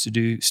you used to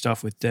do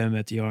stuff with them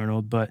at the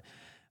Arnold. But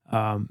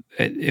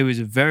it was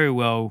a very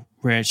well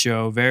ran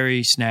show,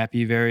 very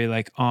snappy, very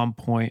like on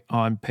point,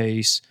 on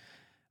pace.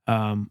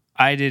 I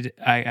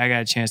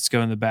got a chance to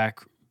go in the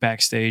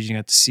backstage and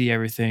got to see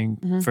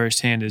everything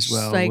firsthand as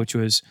well, like, which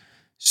was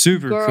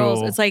super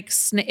cool. It's like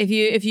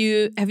if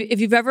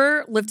you've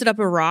ever lifted up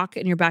a rock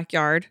in your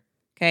backyard.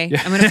 Okay,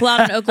 I'm going to pull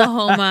out an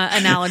Oklahoma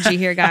analogy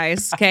here,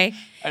 guys. Okay,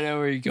 I know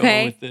where you're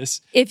going with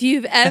this. If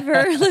you've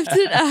ever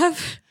lifted up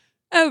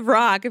a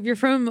rock, if you're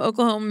from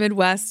Oklahoma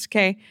Midwest,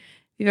 okay, if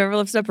you've ever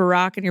lifted up a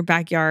rock in your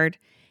backyard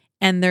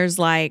and there's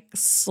like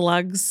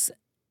slugs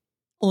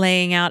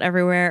laying out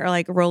everywhere or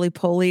like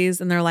roly-polies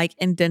and they're like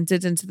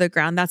indented into the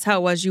ground. That's how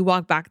it was. You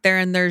walk back there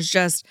and there's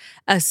just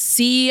a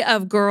sea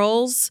of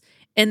girls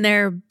in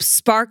their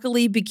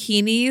sparkly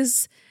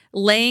bikinis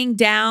laying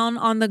down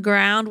on the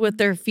ground with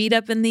their feet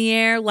up in the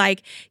air,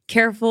 like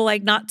careful,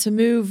 like not to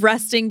move,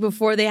 resting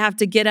before they have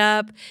to get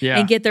up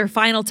and get their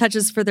final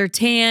touches for their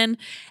tan.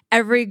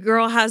 Every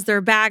girl has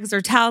their bags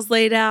or towels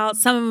laid out.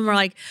 Some of them are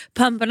like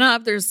pumping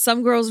up. There's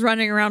some girls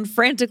running around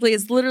frantically.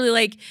 It's literally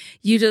like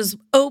you just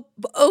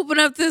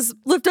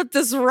lift up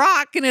this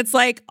rock and it's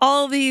like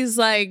all these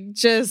like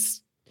just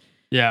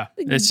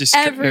it's just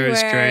everywhere. It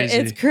was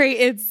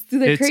crazy. It's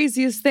the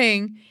craziest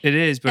thing. It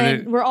is,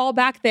 but we're all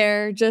back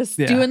there just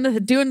doing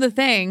the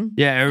thing.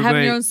 Yeah, everybody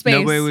having their own space.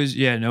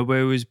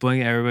 Nobody was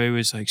blinking. Everybody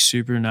was like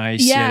super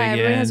nice. Yeah,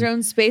 everybody has their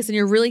own space, and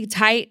you're really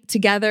tight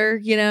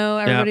together.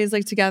 Everybody's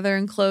like together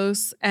and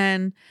close,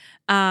 and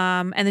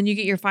then you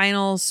get your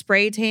final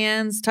spray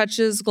tans,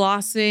 touches,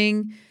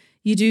 glossing.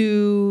 You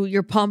do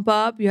your pump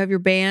up. You have your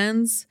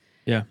bands.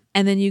 Yeah.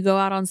 And then you go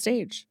out on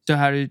stage. So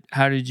how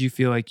did you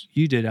feel like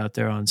you did out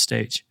there on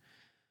stage?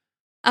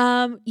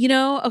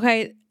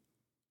 Okay.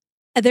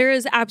 There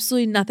is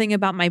absolutely nothing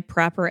about my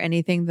prep or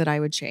anything that I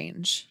would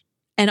change.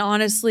 And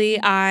honestly,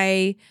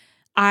 I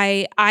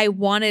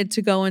wanted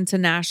to go into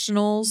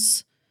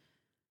nationals.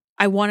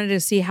 I wanted to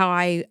see how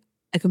I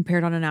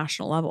compared on a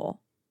national level.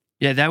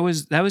 Yeah, that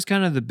was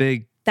kind of the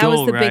big That goal,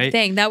 was the right? big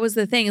thing. That was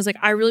the thing. Is like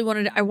I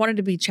wanted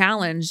to be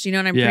challenged, and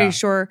I'm pretty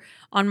sure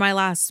on my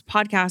last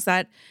podcast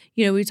that,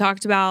 we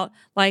talked about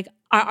like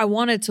I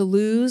wanted to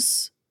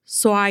lose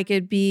so I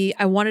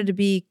wanted to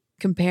be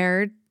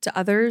compared to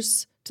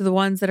others, to the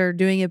ones that are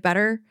doing it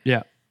better.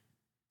 Yeah.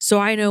 So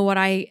I know what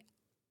I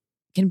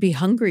can be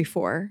hungry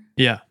for.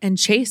 Yeah. And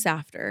chase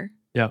after.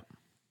 Yeah.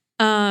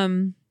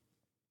 I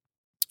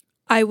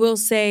will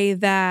say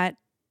that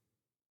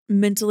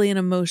mentally and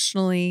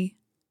emotionally,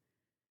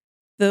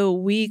 the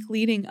week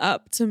leading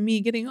up to me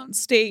getting on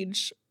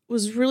stage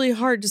was really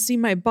hard to see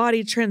my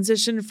body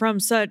transition from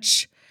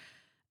such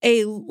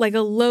a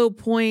low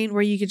point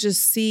where you could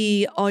just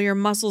see all your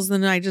muscles.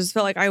 And then I just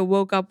felt like I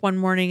woke up one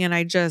morning and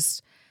I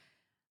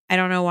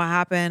don't know what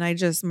happened.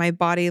 My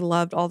body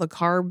loved all the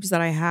carbs that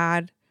I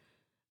had.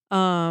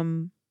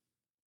 And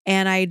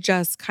I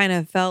just kind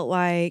of felt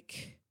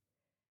like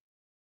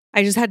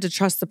I just had to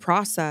trust the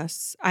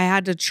process. I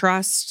had to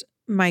trust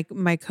my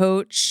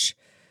coach.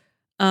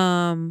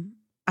 I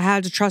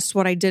had to trust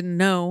what I didn't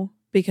know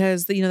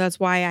because, that's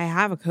why I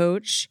have a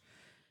coach.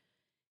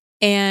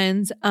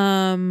 And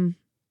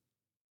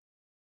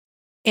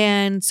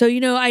so,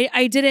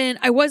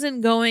 I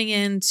wasn't going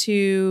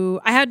into,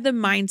 I had the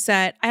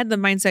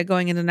mindset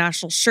going into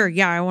nationals. Sure.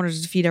 Yeah. I wanted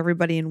to defeat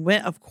everybody and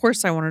win. Of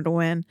course I wanted to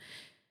win.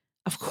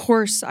 Of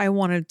course I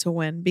wanted to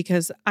win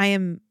because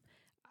I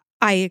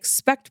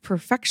expect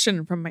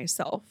perfection from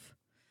myself.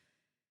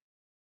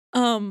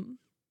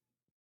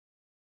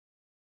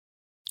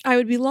 I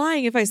would be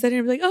lying if I said it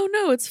and be like, oh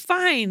no, it's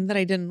fine that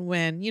I didn't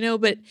win,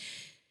 but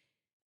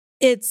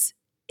that's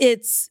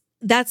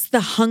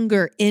the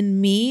hunger in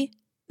me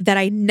that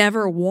I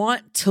never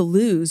want to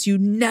lose. You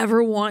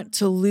never want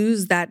to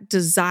lose that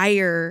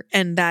desire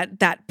and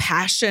that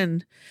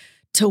passion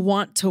to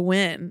want to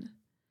win.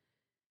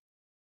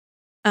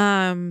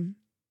 And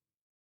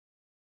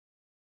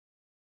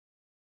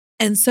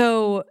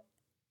so,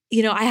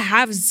 I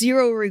have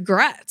zero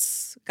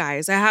regrets,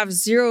 guys. I have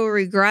zero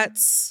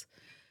regrets.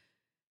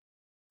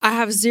 I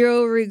have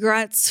zero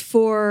regrets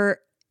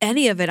for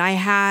any of it. I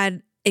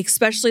had,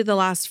 especially the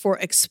last 4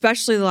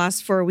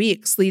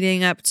 weeks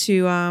leading up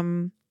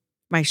to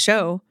my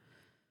show.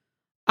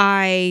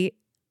 I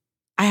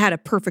had a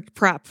perfect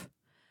prep.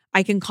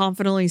 I can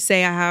confidently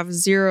say I have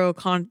zero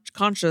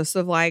conscious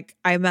of like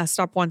I messed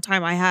up one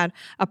time. I had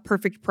a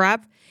perfect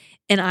prep,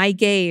 and I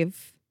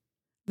gave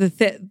the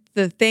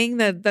thing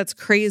that's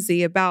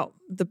crazy about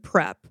the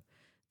prep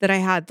that I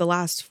had the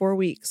last 4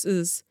 weeks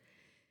is.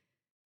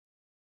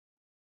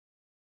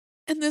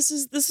 And this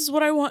is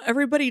what I want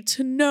everybody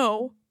to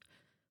know.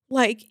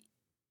 Like,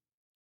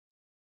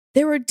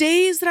 there were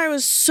days that I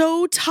was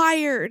so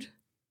tired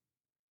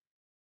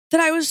that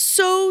I was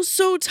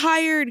so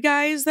tired,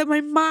 guys, that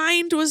my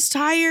mind was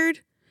tired.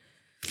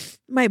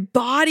 My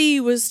body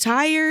was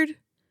tired.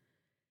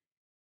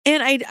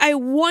 And I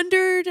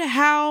wondered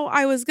how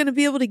I was going to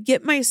be able to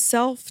get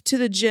myself to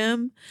the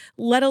gym,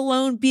 let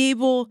alone be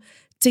able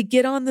to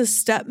get on the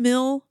step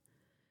mill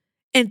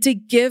and to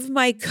give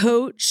my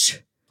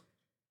coach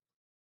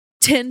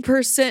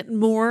 10%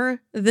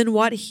 more than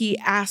what he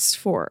asked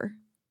for.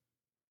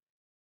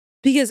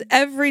 Because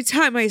every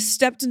time I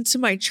stepped into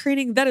my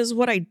training, that is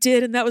what I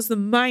did. And that was the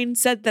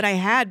mindset that I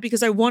had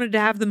because I wanted to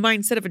have the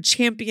mindset of a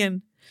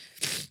champion.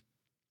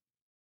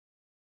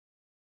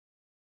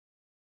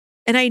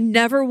 And I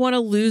never want to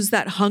lose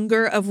that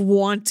hunger of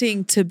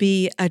wanting to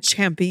be a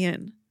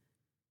champion.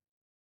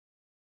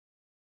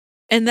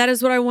 And that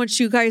is what I want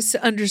you guys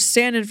to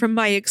understand. And from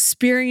my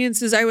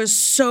experiences, I was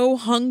so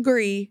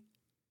hungry.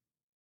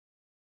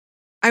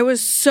 I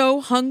was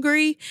so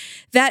hungry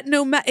that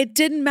it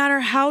didn't matter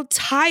how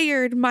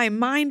tired my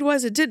mind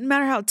was. It didn't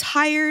matter how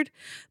tired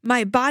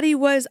my body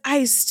was.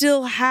 I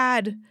still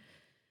had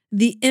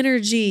the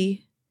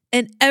energy.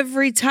 And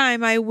every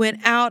time I went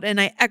out and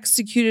I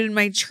executed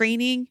my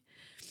training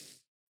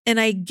and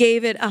I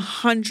gave it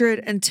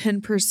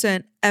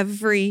 110%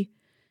 every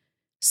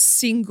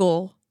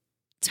single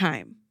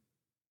time.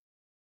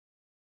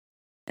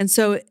 And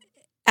so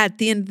at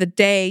the end of the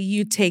day,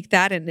 you take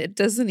that and it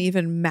doesn't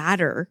even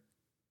matter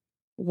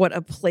what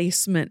a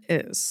placement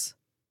is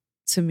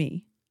to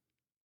me.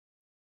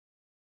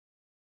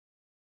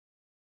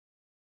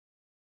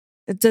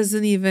 It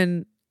doesn't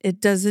even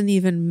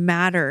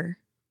matter.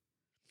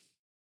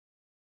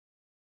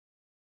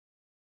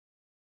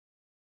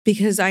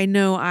 Because I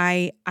know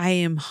I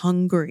am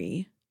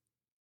hungry.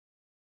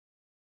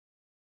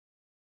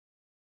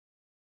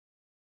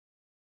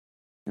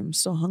 I'm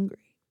still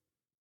hungry.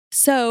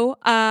 So,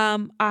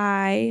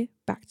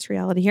 back to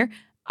reality here.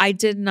 I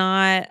didn't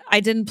get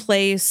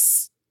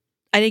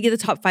the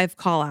top 5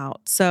 call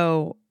out.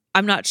 So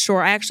I'm not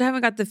sure. I actually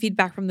haven't got the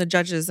feedback from the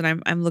judges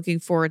and I'm looking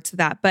forward to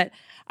that. But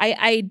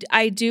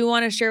I do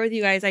want to share with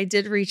you guys, I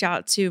did reach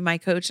out to my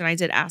coach and I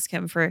did ask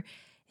him for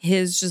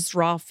his just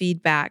raw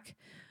feedback.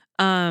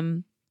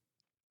 And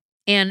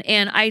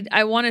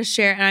I want to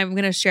share, and I'm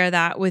going to share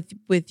that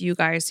with you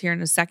guys here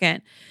in a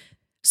second.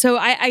 So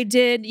I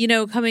did,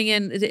 coming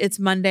in, it's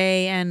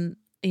Monday and,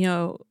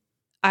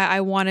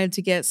 I wanted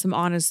to get some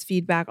honest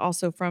feedback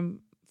also from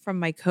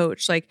my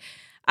coach. Like,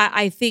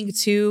 I think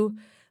too,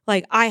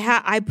 like you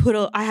have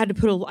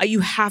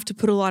to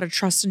put a lot of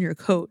trust in your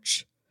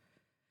coach.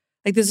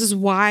 Like, this is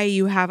why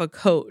you have a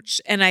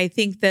coach. And I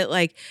think that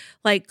like,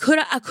 could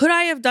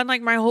I have done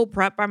like my whole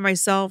prep by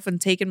myself and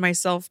taken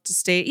myself to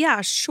state?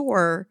 Yeah,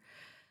 sure.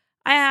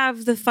 I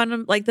have the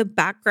fun, like the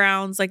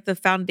backgrounds, like the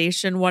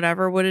foundation,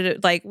 whatever.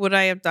 Would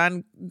I have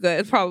done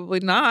good? Probably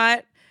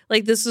not.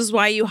 Like, this is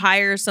why you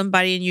hire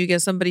somebody and you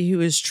get somebody who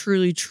is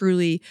truly,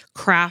 truly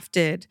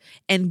crafted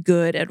and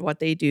good at what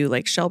they do,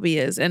 like Shelby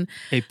is. And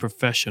a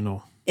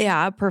professional.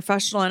 Yeah, a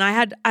professional. And I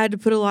had to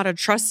put a lot of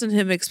trust in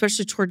him,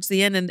 especially towards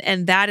the end.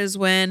 And that is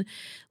when,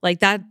 like,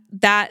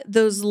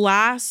 those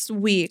last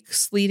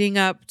weeks leading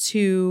up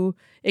to,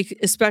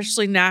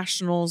 especially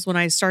nationals, when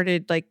I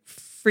started like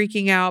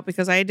freaking out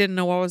because I didn't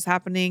know what was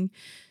happening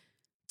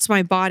to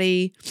my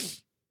body.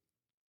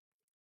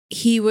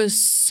 He was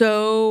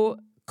so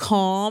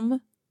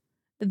calm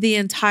the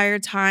entire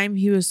time.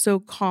 He was so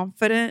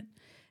confident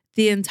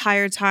the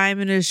entire time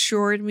and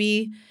assured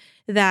me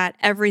that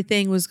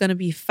everything was going to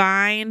be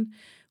fine.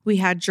 We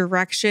had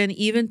direction,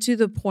 even to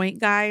the point,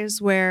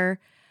 guys, where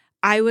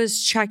I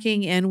was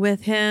checking in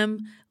with him,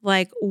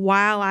 like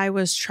while I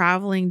was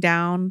traveling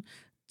down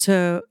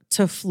to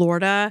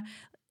Florida,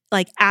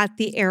 like at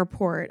the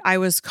airport. I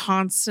was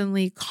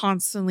constantly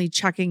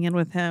checking in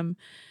with him.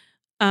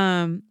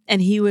 And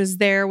he was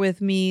there with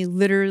me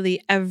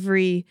literally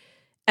every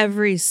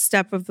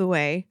step of the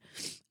way.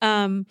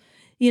 And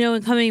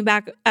coming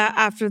back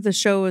after the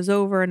show was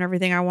over and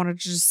everything, I wanted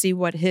to just see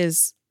what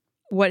his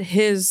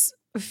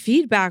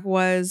feedback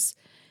was.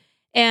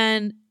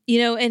 And,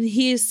 and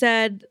he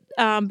said,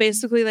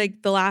 basically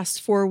like the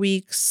last 4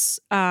 weeks,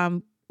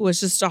 was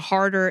just a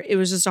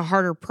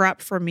harder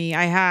prep for me.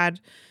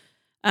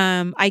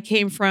 I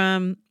came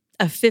from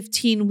a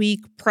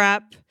 15-week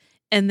prep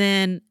and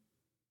then,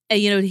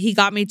 he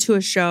got me to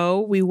a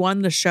show. We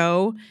won the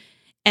show.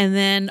 And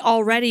then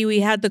already we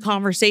had the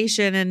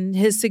conversation and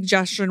his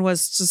suggestion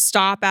was to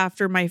stop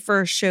after my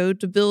first show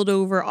to build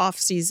over off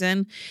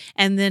season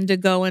and then to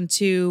go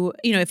into,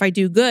 if I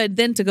do good,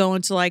 then to go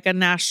into like a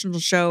national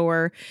show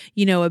or,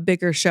 a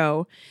bigger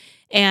show.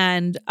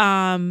 And,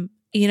 and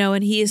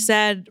he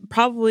said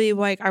probably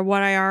like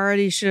what I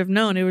already should have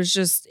known. It was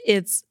just,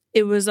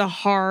 it was a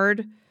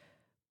hard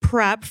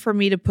prep for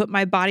me to put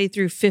my body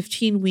through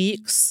 15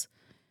 weeks.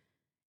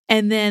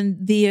 And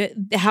then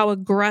how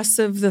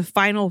aggressive the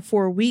final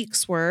 4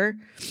 weeks were,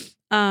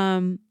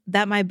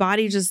 that my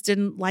body just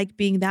didn't like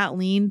being that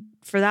lean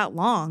for that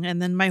long.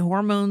 And then my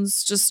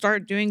hormones just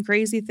start doing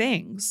crazy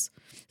things.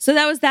 So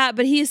that was that.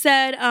 But he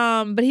said,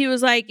 but he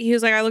was like,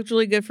 I looked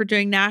really good for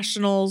doing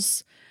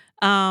nationals.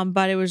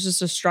 but it was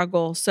just a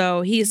struggle.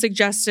 So he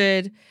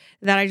suggested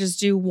that I just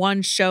do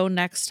one show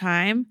next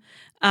time,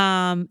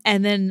 and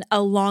then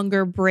a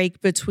longer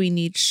break between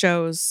each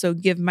shows. So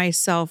give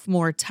myself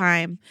more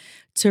time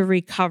to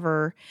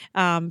recover,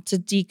 to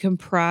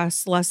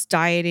decompress, less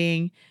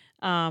dieting,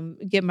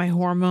 get my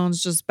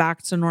hormones just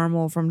back to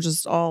normal from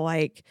just all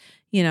like,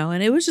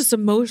 and it was just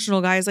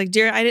emotional, guys. Like,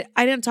 dear,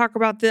 I didn't talk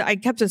about this. I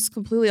kept this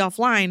completely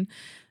offline,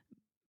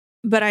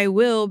 but I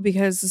will,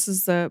 because this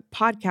is the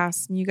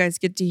podcast and you guys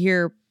get to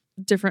hear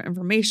different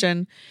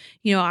information.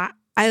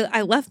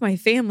 I left my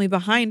family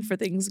behind for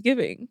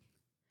Thanksgiving.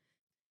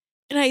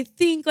 And I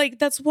think like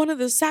that's one of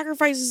the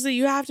sacrifices that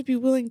you have to be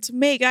willing to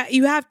make.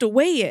 You have to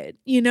weigh it,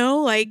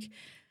 like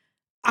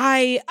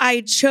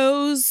I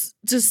chose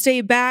to stay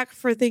back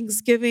for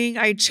Thanksgiving.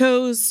 I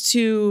chose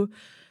to,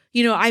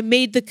 I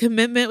made the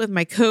commitment with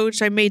my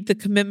coach. I made the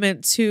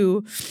commitment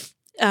to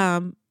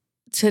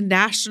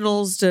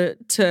nationals,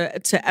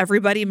 to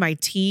everybody, my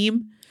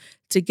team,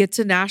 to get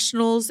to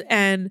nationals.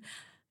 And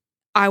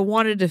I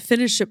wanted to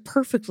finish it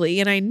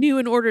perfectly. And I knew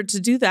in order to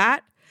do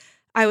that,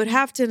 I would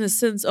have to, in a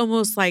sense,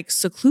 almost like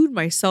seclude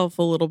myself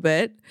a little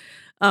bit.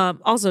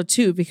 Also,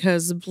 too,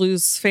 because the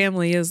Blues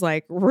family is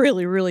like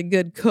really, really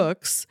good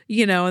cooks,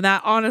 and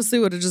that honestly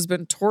would have just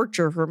been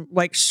torture, from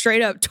like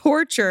straight up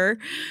torture.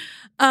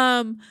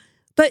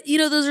 But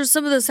those are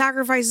some of the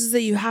sacrifices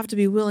that you have to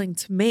be willing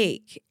to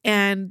make.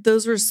 And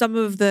those were some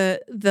of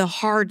the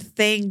hard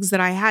things that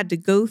I had to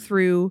go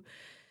through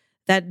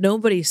that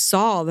nobody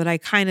saw, that it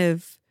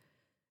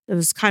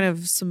was kind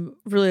of some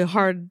really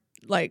hard,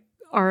 like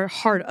our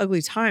hard,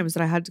 ugly times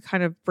that I had to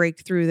kind of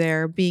break through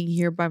there, being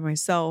here by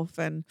myself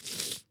and,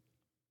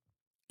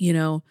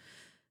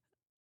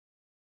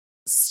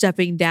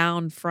 stepping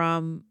down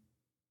from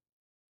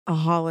a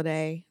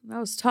holiday. That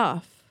was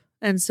tough.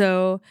 And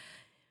so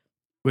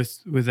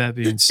With that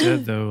being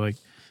said, though, like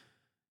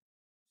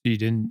you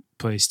didn't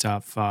place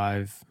top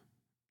 5,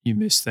 you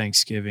missed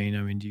Thanksgiving.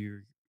 I mean, do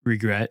you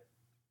regret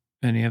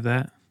any of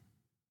that?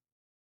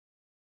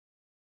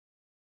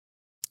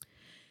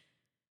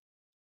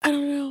 I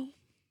don't know.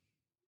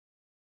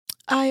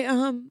 I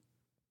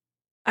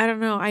don't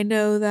know. I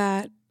know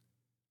that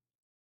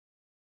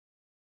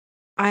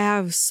I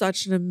have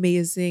such an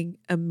amazing,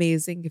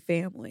 amazing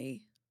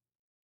family.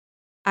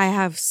 I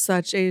have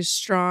such a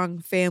strong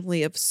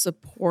family of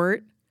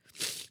support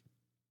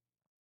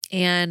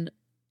and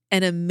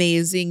an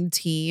amazing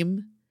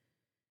team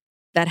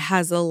that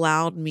has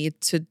allowed me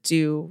to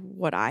do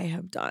what I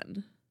have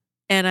done.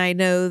 And I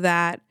know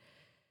that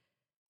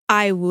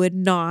I would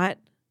not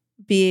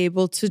be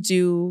able to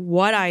do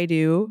what I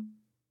do,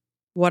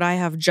 what I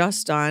have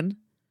just done,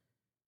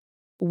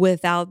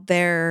 without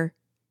their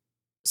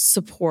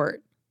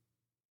support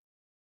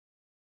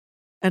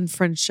and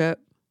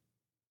friendship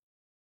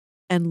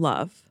and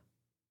love.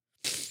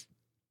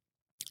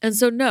 And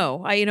so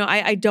no,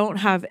 I don't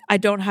have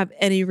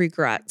any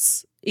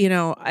regrets.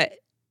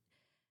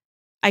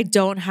 I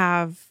don't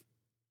have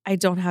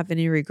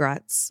any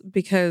regrets,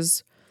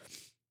 because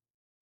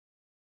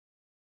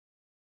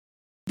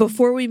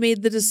before we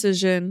made the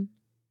decision,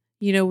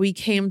 we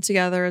came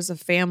together as a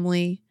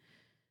family.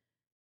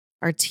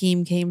 Our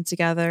team came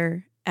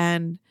together,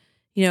 and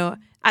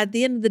at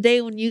the end of the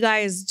day, when you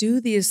guys do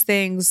these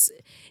things,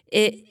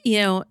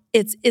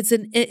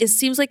 it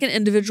seems like an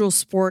individual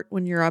sport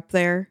when you're up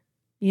there.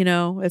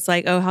 It's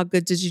like, oh, how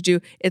good did you do?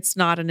 It's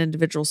not an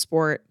individual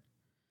sport.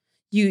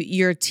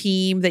 Your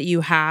team that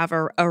you have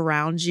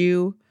around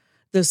you,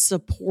 the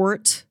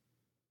support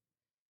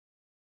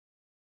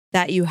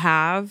that you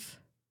have,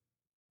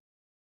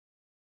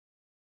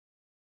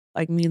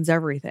 like, means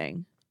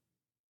everything.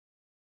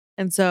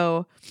 And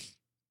so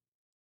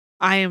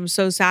I am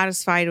so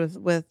satisfied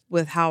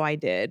with how I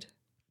did.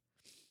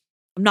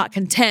 I'm not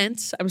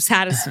content. I'm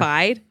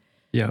satisfied.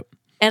 Yep.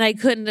 And I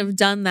couldn't have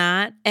done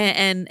that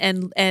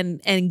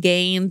and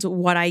gained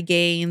what I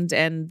gained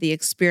and the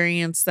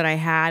experience that I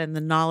had and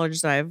the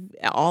knowledge that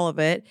all of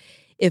it,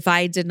 if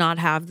I did not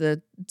have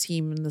the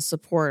team and the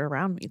support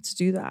around me to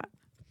do that.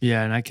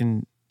 Yeah, and I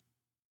can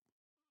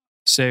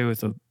say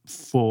with a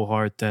full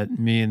heart that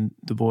me and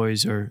the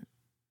boys are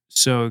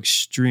so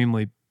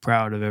extremely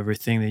proud of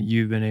everything that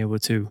you've been able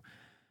to,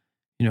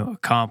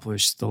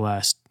 accomplish the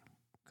last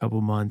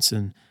couple months.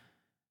 And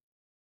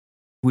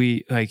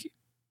we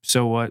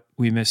so what?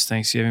 We missed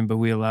Thanksgiving, but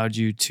we allowed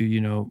you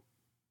to,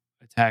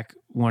 attack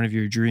one of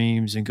your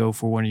dreams and go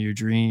for one of your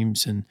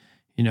dreams. And,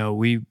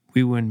 we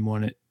wouldn't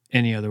want it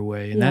any other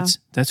way. And Yeah.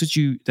 that's what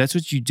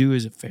you do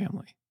as a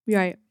family.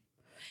 Right.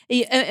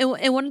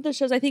 And one of the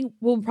shows, I think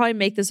we'll probably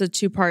make this a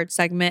 2-part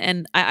segment.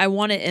 And I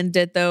want to end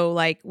it though,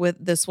 like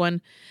with this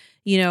one,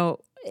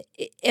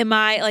 am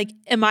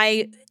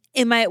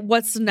I,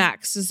 what's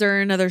next? Is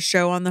there another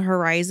show on the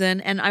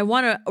horizon? And I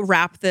want to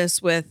wrap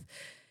this with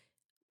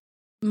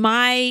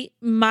my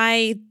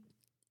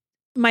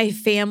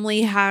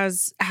family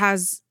has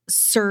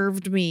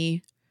served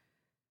me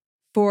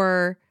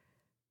for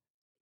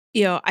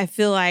I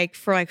feel like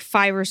for like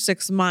 5 or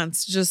 6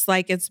 months, just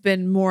like it's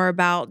been more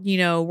about,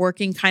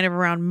 working kind of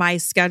around my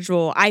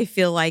schedule. I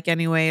feel like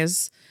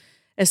anyways,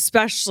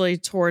 especially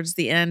towards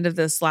the end of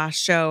this last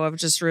show of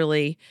just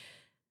really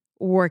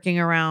working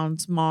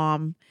around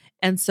mom.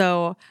 And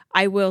so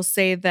I will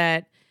say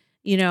that,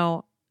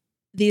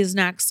 these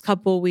next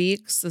couple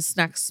weeks, this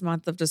next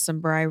month of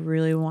December, I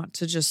really want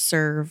to just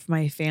serve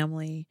my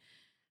family.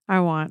 I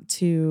want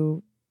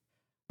to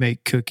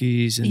make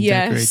cookies and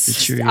decorate the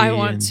tree. I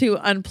want to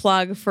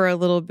unplug for a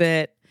little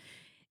bit.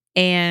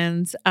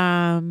 And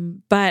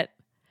but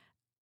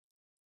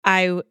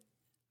I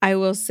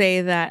will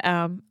say that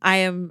I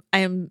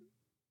am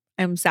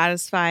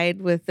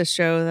satisfied with the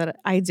show that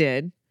I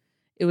did.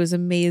 It was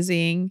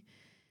amazing.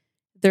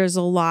 There's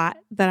a lot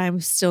that I'm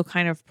still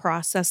kind of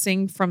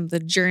processing from the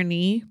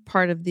journey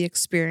part of the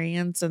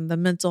experience and the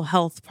mental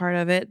health part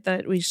of it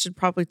that we should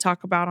probably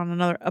talk about on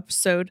another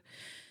episode.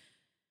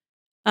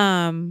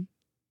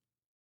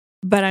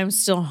 But I'm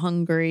still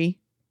hungry.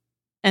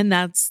 And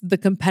that's the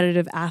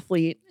competitive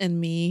athlete in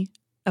me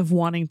of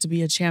wanting to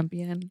be a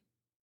champion.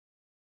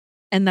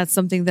 And that's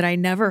something that I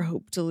never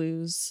hope to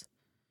lose.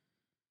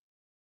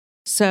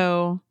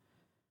 So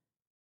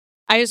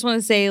I just want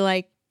to say,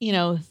 like,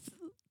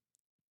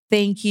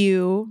 thank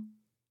you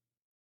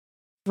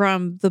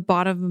from the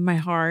bottom of my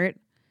heart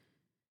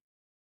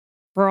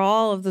for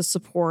all of the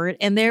support.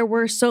 And there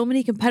were so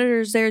many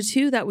competitors there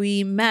too that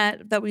we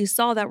met, that we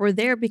saw, that were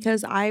there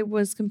because I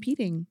was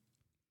competing.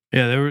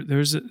 Yeah, there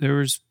was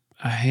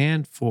a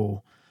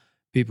handful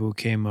of people who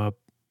came up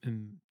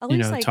and at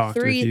least like talked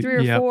three with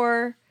you. or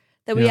four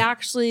that we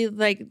actually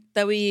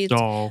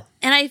saw.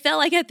 And I felt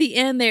like at the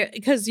end there,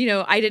 because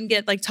I didn't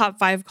get like top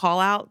 5 call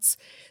outs.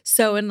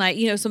 So, and like,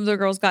 some of the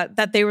girls got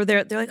that they were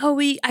there. They're like, oh,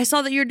 I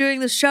saw that you're doing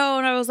the show.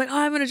 And I was like, oh,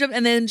 I'm going to jump.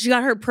 And then she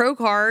got her pro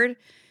card.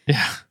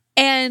 Yeah.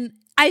 And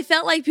I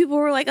felt like people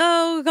were like,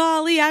 oh,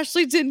 golly,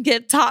 Ashley didn't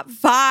get top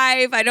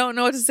 5. I don't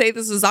know what to say.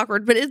 This is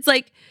awkward. But it's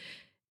like,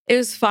 it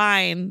was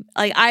fine.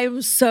 Like,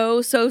 I'm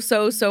so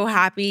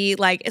happy.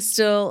 Like, it's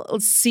still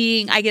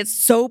I get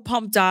so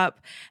pumped up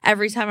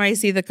every time I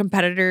see the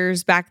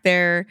competitors back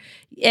there.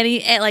 And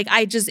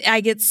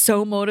I get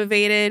so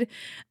motivated.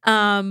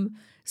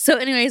 So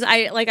anyways,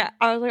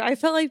 I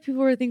felt like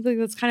people were thinking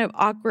that's kind of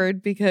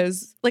awkward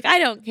because like, I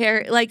don't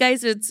care. Like,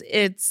 guys, it's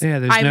there's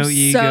no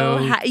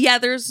ego.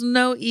 There's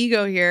no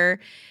ego here.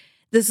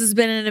 This has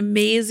been an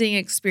amazing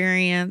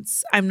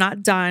experience. I'm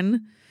not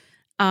done.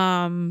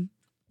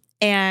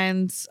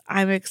 And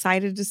I'm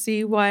excited to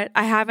see what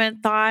I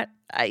haven't thought.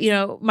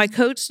 My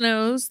coach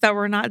knows that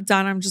we're not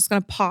done. I'm just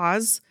going to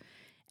pause.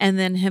 And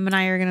then him and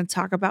I are going to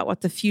talk about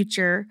what the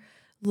future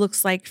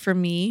looks like for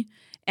me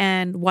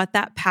and what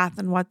that path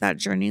and what that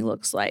journey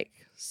looks like.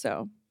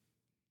 So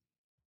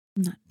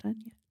I'm not done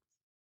yet.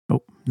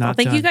 Nope, not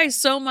thank done. you guys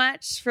so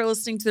much for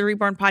listening to the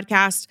Reborn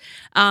podcast.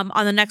 On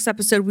the next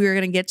episode, we are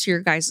going to get to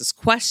your guys'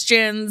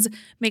 questions.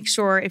 Make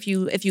sure if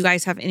you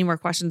guys have any more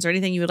questions or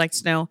anything you would like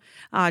to know,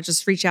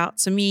 just reach out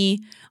to me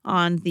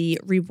on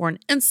the Reborn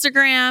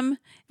Instagram,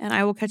 and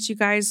I will catch you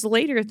guys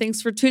later.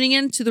 Thanks for tuning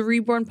in to the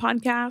Reborn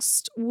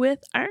podcast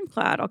with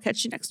Ironclad. I'll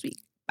catch you next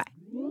week. Bye.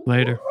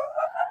 Later.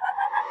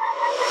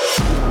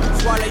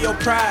 Swallow your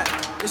pride,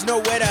 there's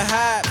nowhere to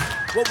hide.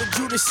 What would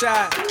you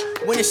decide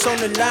when it's on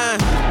the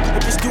line?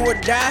 If it's do or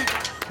die,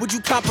 would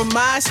you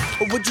compromise?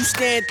 Or would you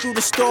stand through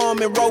the storm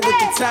and roll with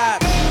the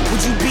tide?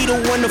 Would you be the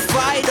one to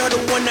fight or the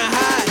one to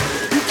hide?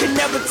 You can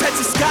never touch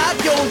the sky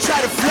if you don't try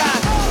to fly.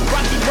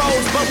 Rocky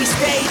roads, but we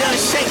stayed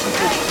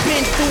unshakable.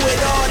 Been through it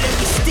all and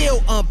we still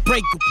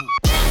unbreakable.